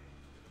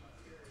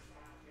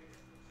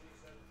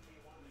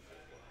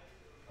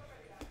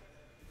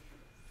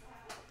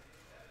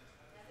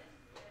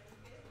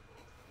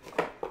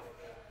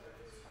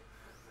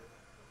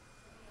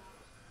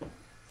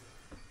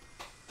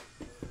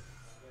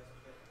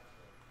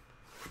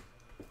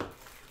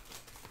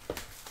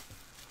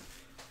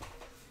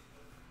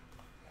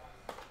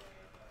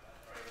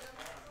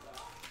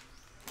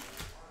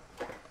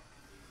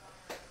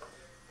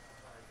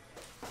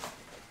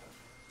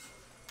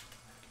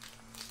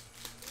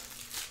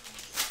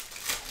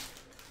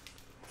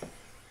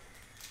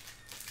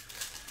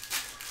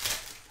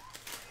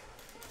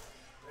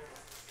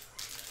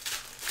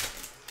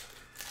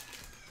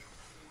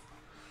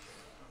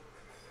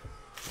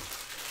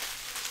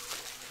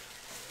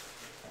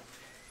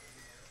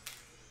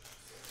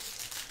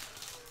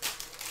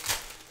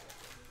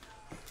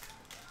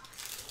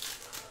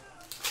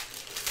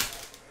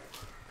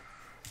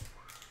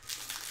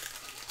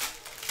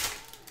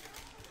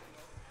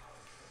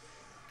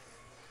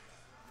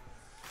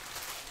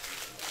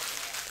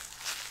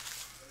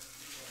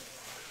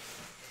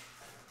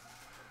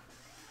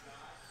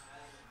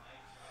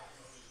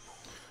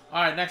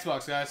 All right, next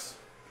box, guys.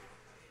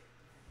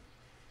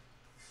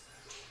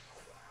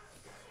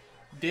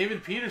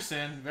 David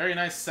Peterson, very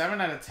nice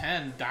 7 out of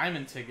 10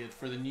 diamond ticket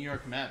for the New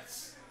York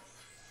Mets.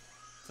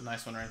 It's a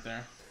nice one right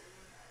there.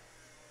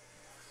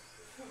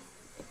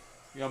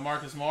 You got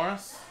Marcus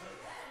Morris.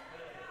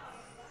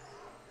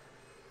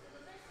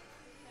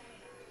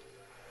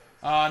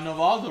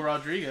 Novaldo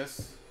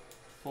Rodriguez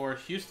for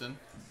Houston.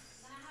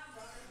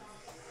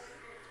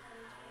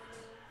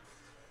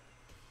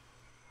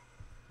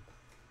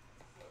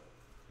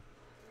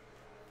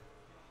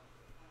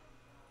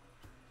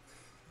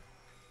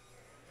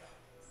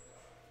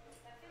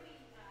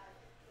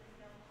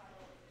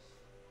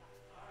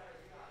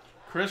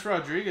 Chris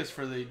Rodriguez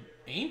for the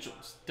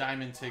Angels.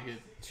 Diamond ticket.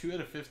 2 out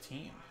of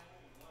 15.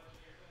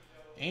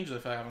 Angel,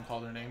 if I haven't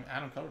called their name.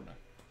 Adam Coverman.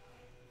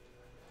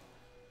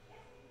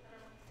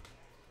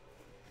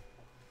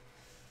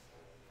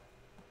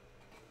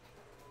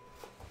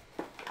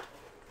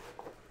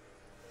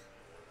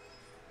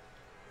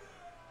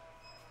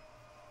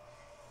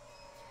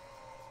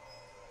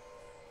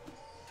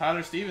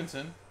 Tyler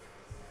Stevenson.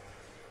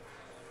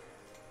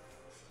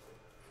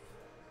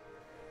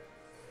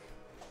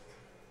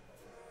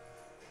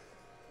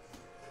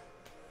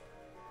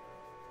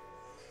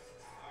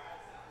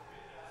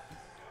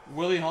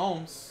 Willie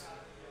Holmes.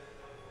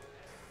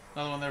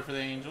 Another one there for the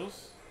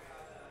Angels.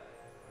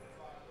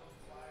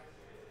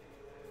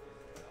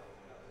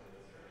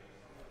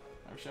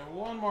 Actually, I have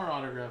one more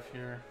autograph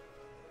here.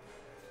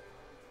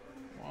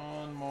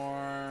 One more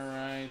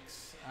right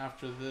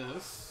after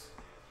this.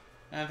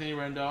 Anthony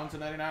Rendon to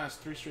 99. That's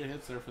 3 straight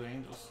hits there for the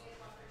Angels.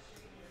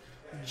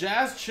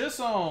 Jazz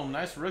Chisholm.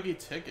 Nice rookie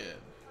ticket.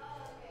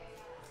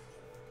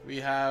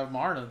 We have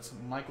Marlins.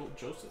 Michael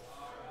Joseph.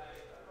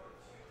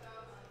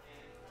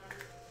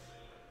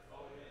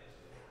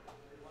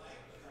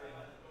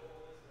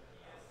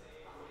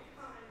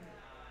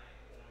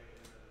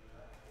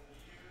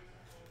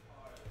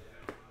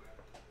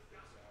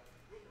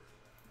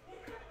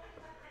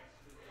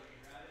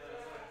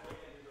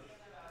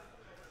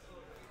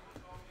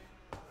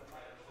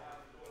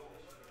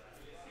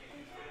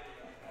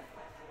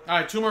 All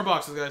right, 2 more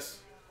boxes, guys.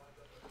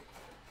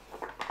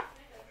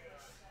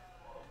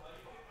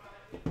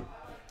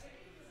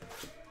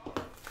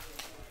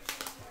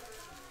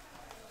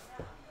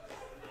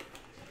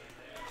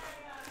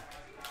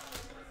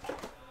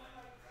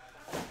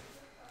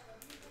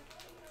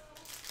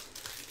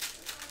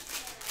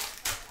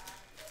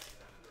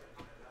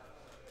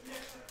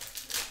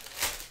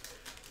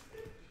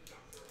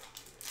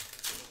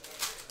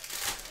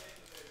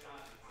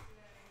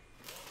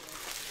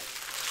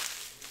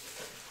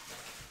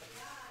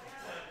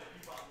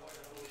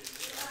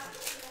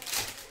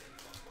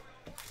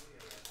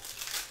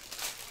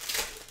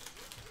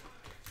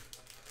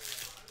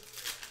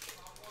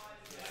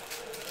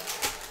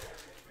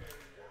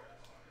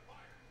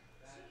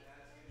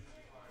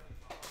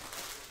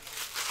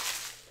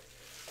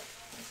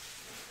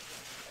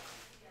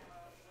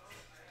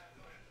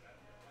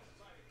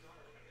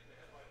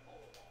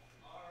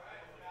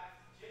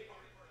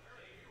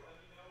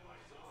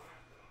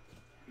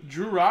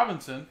 Drew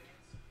Robinson.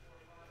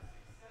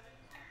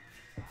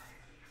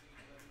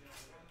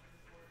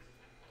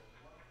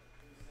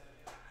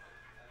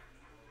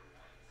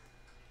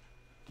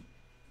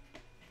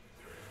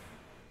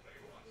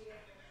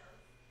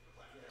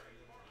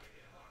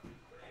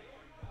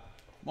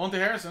 Monte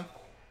Harrison.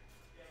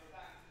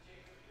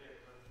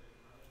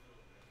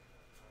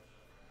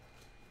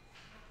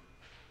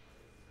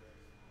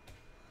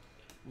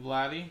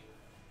 Vladdy.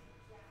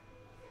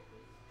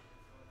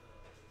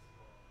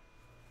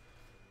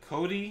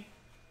 Cody.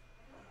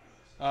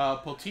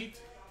 Poteet.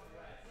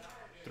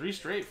 3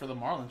 straight for the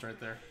Marlins right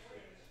there.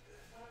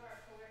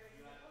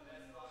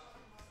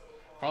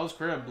 Carlos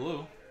Correa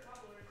blue.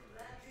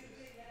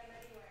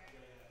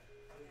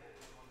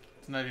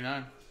 It's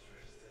 99.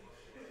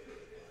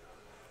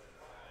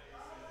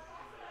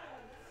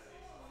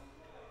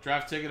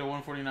 Draft ticket at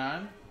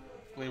 149.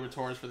 Gleyber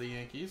Torres for the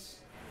Yankees.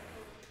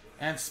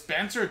 And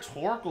Spencer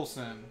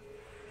Torkelson.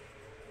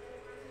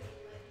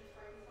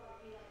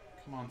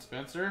 Come on,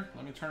 Spencer.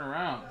 Let me turn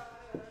around.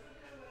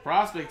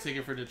 Prospect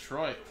ticket for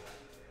Detroit.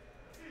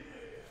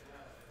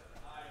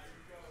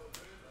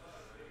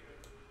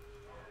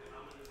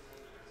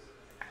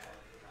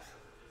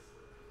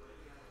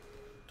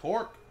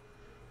 Torque.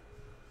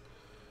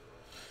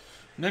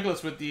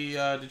 Nicholas with the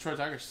Detroit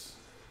Tigers.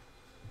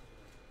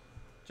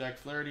 Jack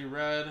Flaherty,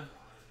 red.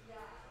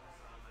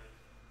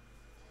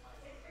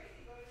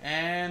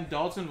 And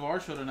Dalton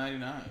Varsho to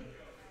 99.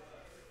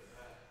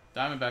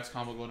 Diamondbacks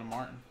combo go to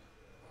Martin.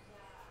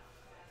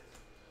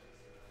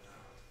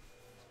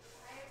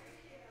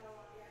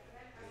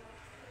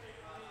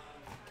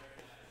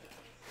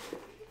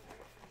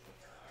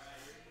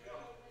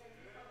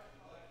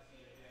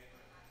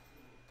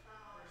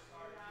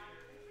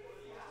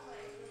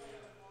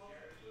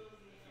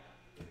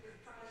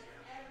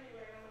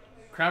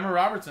 Kramer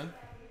Robertson.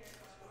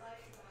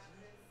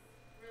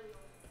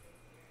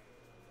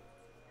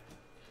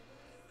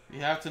 You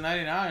have to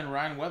 99,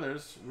 Ryan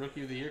Weathers,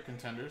 Rookie of the Year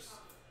contenders.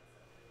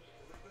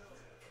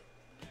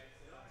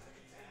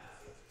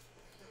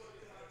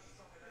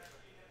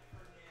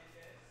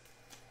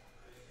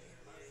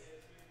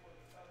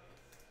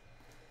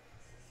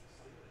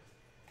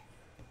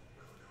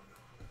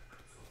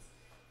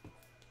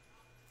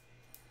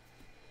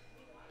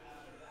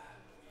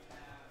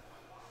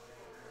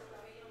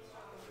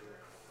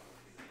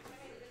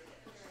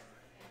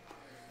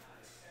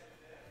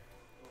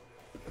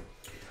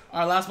 All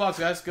right, last box,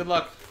 guys. Good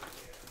luck.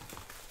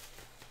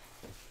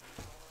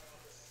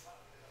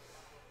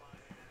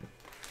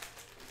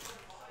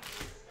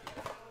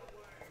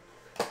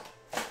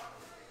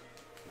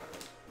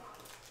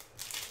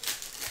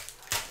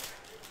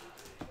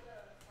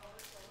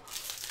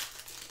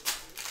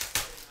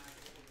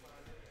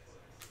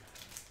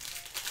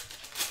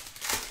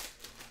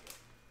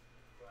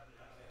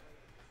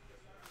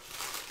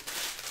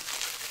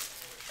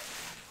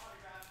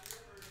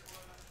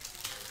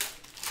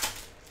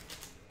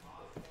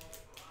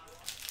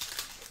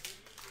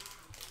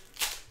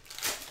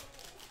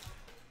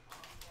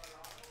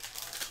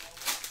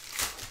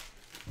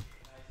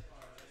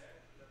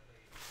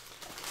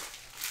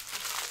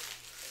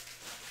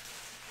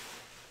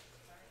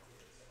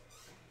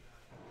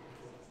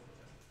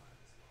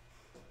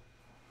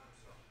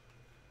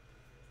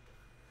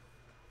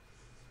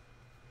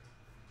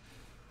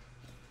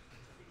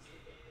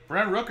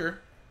 Brent Rooker.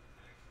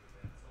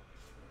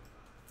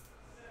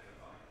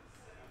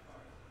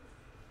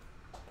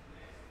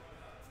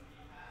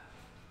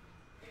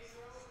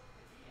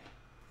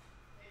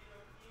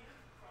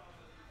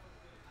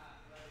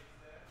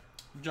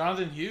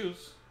 Jonathan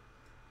Hughes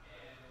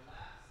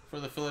for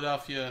the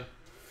Philadelphia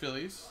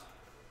Phillies.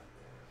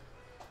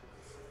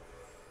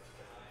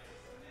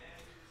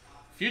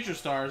 Future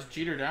Stars,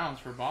 Jeter Downs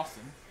for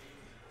Boston.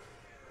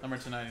 Number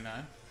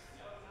 299.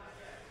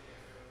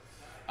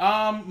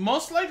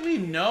 Most likely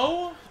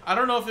no. I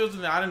don't know if it was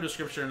in the item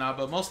description or not,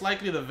 but most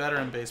likely the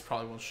veteran base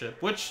probably won't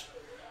ship. Which,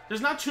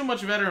 there's not too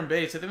much veteran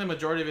base. I think the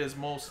majority of it is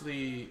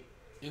mostly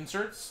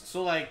inserts.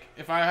 So, like,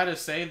 if I had to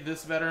say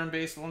this veteran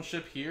base won't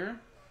ship here,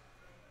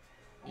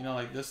 you know,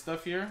 like this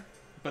stuff here.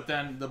 But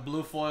then the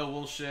blue foil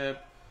will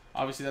ship.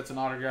 Obviously, that's an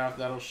autograph.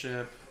 That'll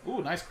ship.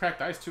 Ooh, nice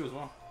cracked ice, too, as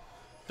well.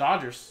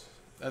 Dodgers.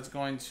 That's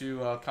going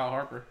to Kyle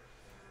Harper.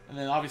 And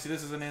then obviously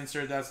this is an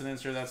insert, that's an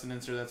insert, that's an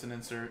insert, that's an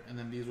insert, and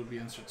then these would be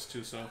inserts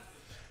too. So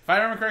if I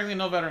remember correctly,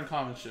 no veteran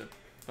common ship,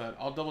 but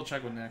I'll double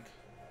check with Nick.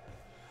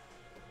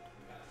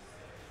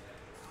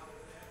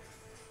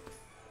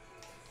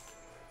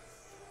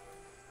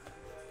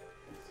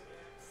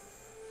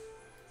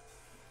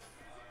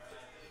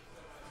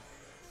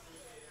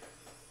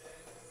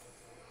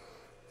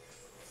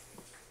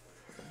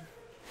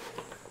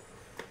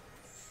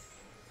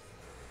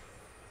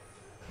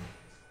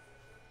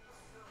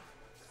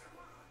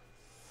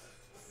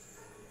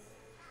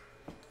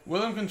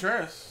 William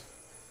Contreras.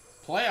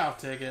 Playoff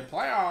ticket.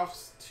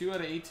 Playoffs. 2 out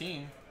of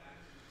 18.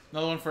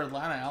 Another one for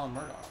Atlanta, Alan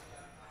Murdoch.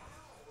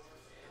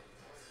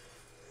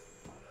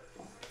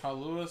 Kyle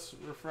Lewis,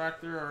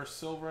 refractor, or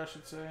silver, I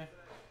should say.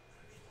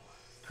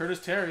 Curtis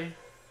Terry.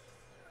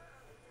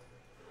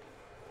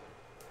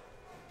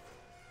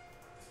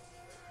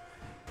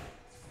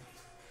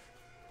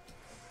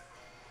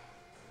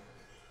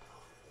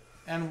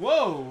 And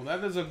whoa,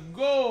 that is a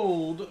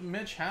gold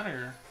Mitch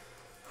Haniger.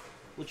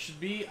 Which should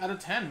be out of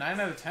 10. 9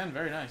 out of 10.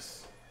 Very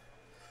nice.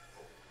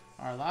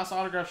 Alright, last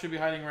autograph should be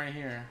hiding right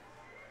here.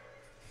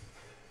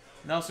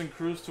 Nelson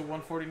Cruz to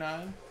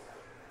 149.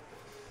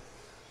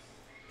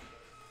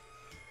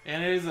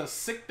 And it is a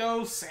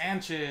Sixto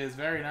Sanchez.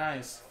 Very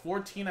nice.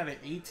 14 out of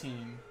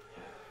 18.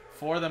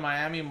 For the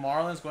Miami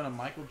Marlins, going to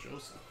Michael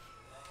Joseph.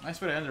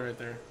 Nice way to end it right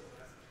there.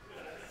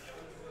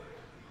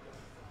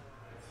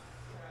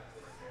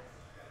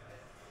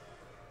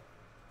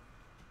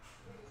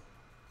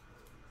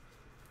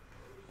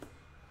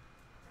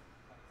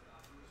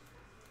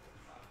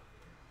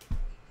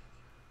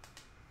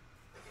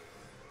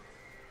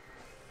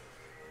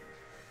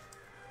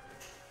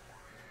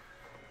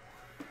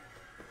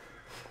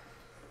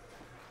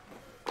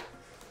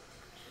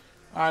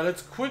 Alright,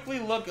 let's quickly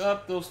look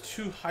up those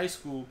 2 high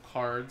school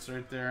cards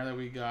right there that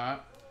we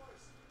got.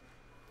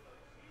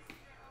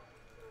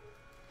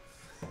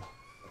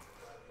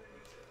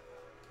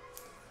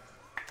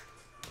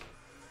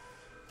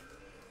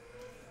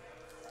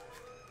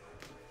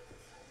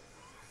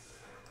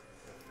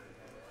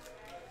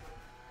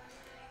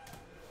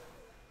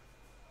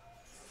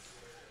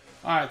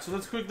 Alright, so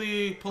let's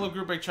quickly pull up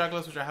group break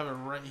checklist, which I have it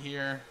right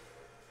here.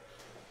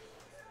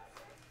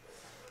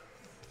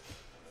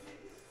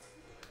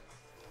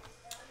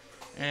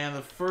 And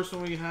the first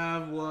one we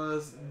have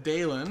was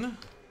Dalen,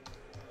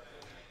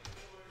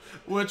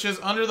 which is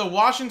under the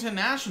Washington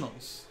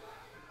Nationals.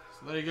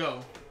 So there you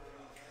go.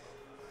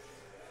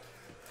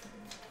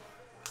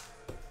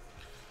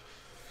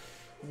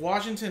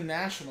 Washington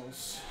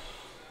Nationals.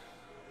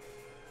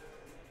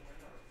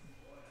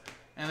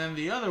 And then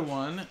the other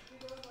one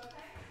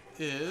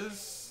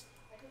is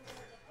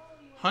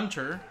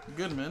Hunter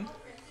Goodman,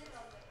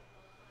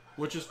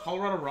 which is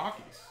Colorado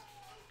Rockies.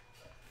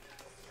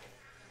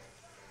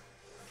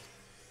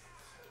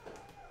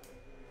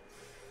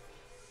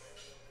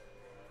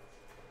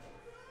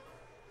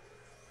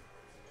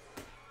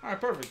 Alright,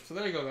 perfect. So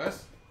there you go,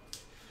 guys.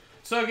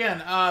 So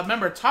again,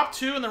 remember, top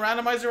 2 in the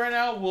randomizer right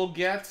now will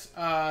get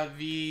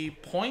the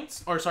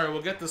points, or sorry,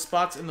 we'll get the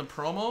spots in the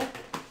promo.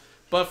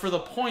 But for the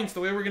points,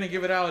 the way we're going to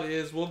give it out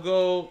is we'll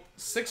go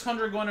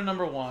 600 going to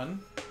number 1,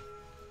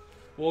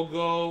 We'll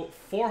go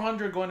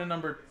 400 going to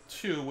number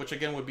 2, which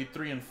again would be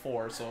 3 and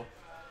 4. So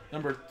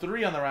number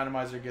 3 on the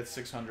randomizer gets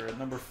 600.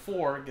 Number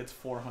 4 gets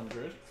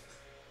 400.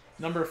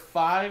 Number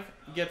 5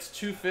 gets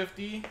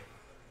 250.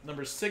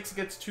 Number 6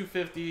 gets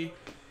 250.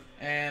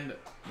 And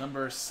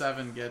number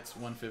 7 gets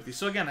 150.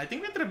 So again, I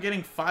think we ended up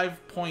getting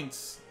 5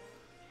 points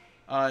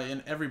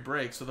in every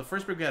break. So the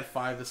first break we had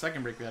 5. The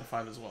second break we had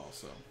 5 as well.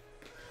 So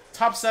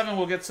top 7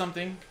 will get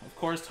something. Of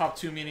course, top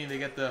 2 meaning they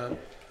get the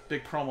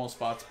big promo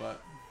spots.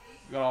 But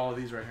we got all of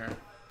these right here.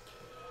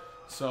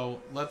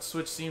 So let's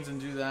switch scenes and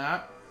do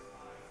that.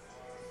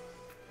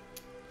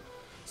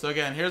 So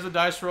again, here's the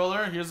dice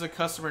roller. Here's the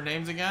customer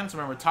names again. So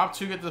remember, top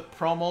 2 get the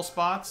promo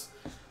spots.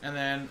 And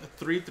then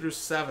 3 through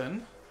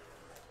 7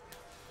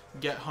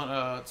 get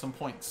some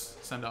points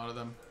sent out of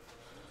them.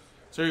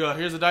 So here you go.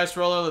 Here's the dice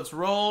roller. Let's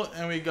roll.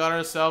 And we got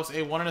ourselves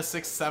a 1 and a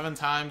 6 7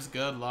 times.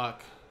 Good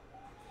luck.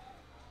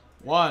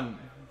 1,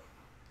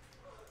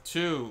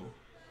 2,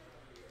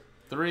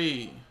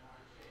 3,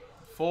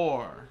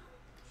 4,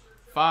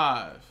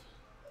 5,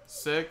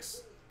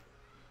 6,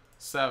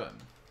 7.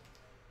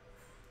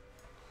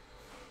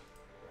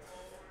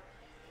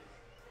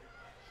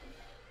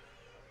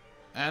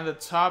 And the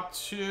top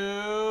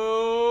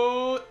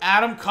 2,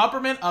 Adam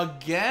Kupperman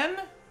again,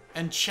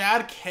 and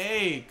Chad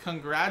K.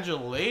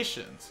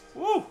 Congratulations.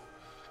 Woo!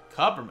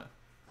 Kupperman.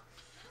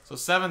 So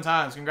 7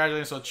 times.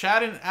 Congratulations. So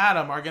Chad and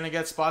Adam are going to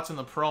get spots in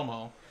the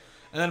promo.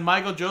 And then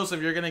Michael Joseph,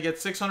 you're going to get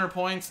 600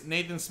 points.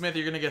 Nathan Smith,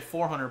 you're going to get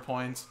 400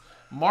 points.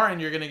 Martin,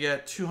 you're going to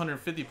get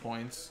 250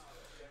 points.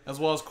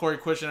 As well as Corey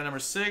Quishin at number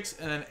 6.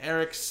 And then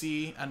Eric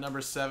C. at number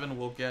 7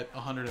 will get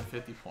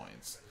 150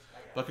 points.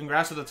 But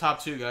congrats to the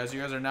top 2, guys. You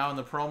guys are now in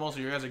the promo, so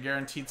you guys are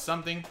guaranteed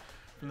something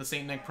from the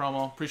St. Nick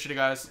promo. Appreciate it,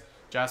 guys.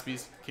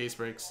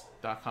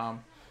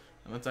 JaspysCaseBreaks.com.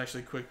 And let's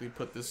actually quickly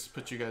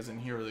put you guys in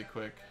here really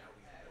quick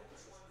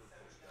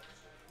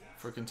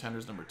for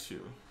Contenders number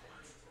 2.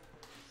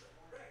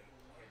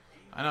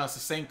 I know, it's the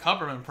same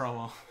Kupperman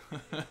promo.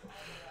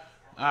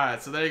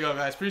 Alright, so there you go,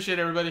 guys. Appreciate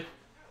it, everybody.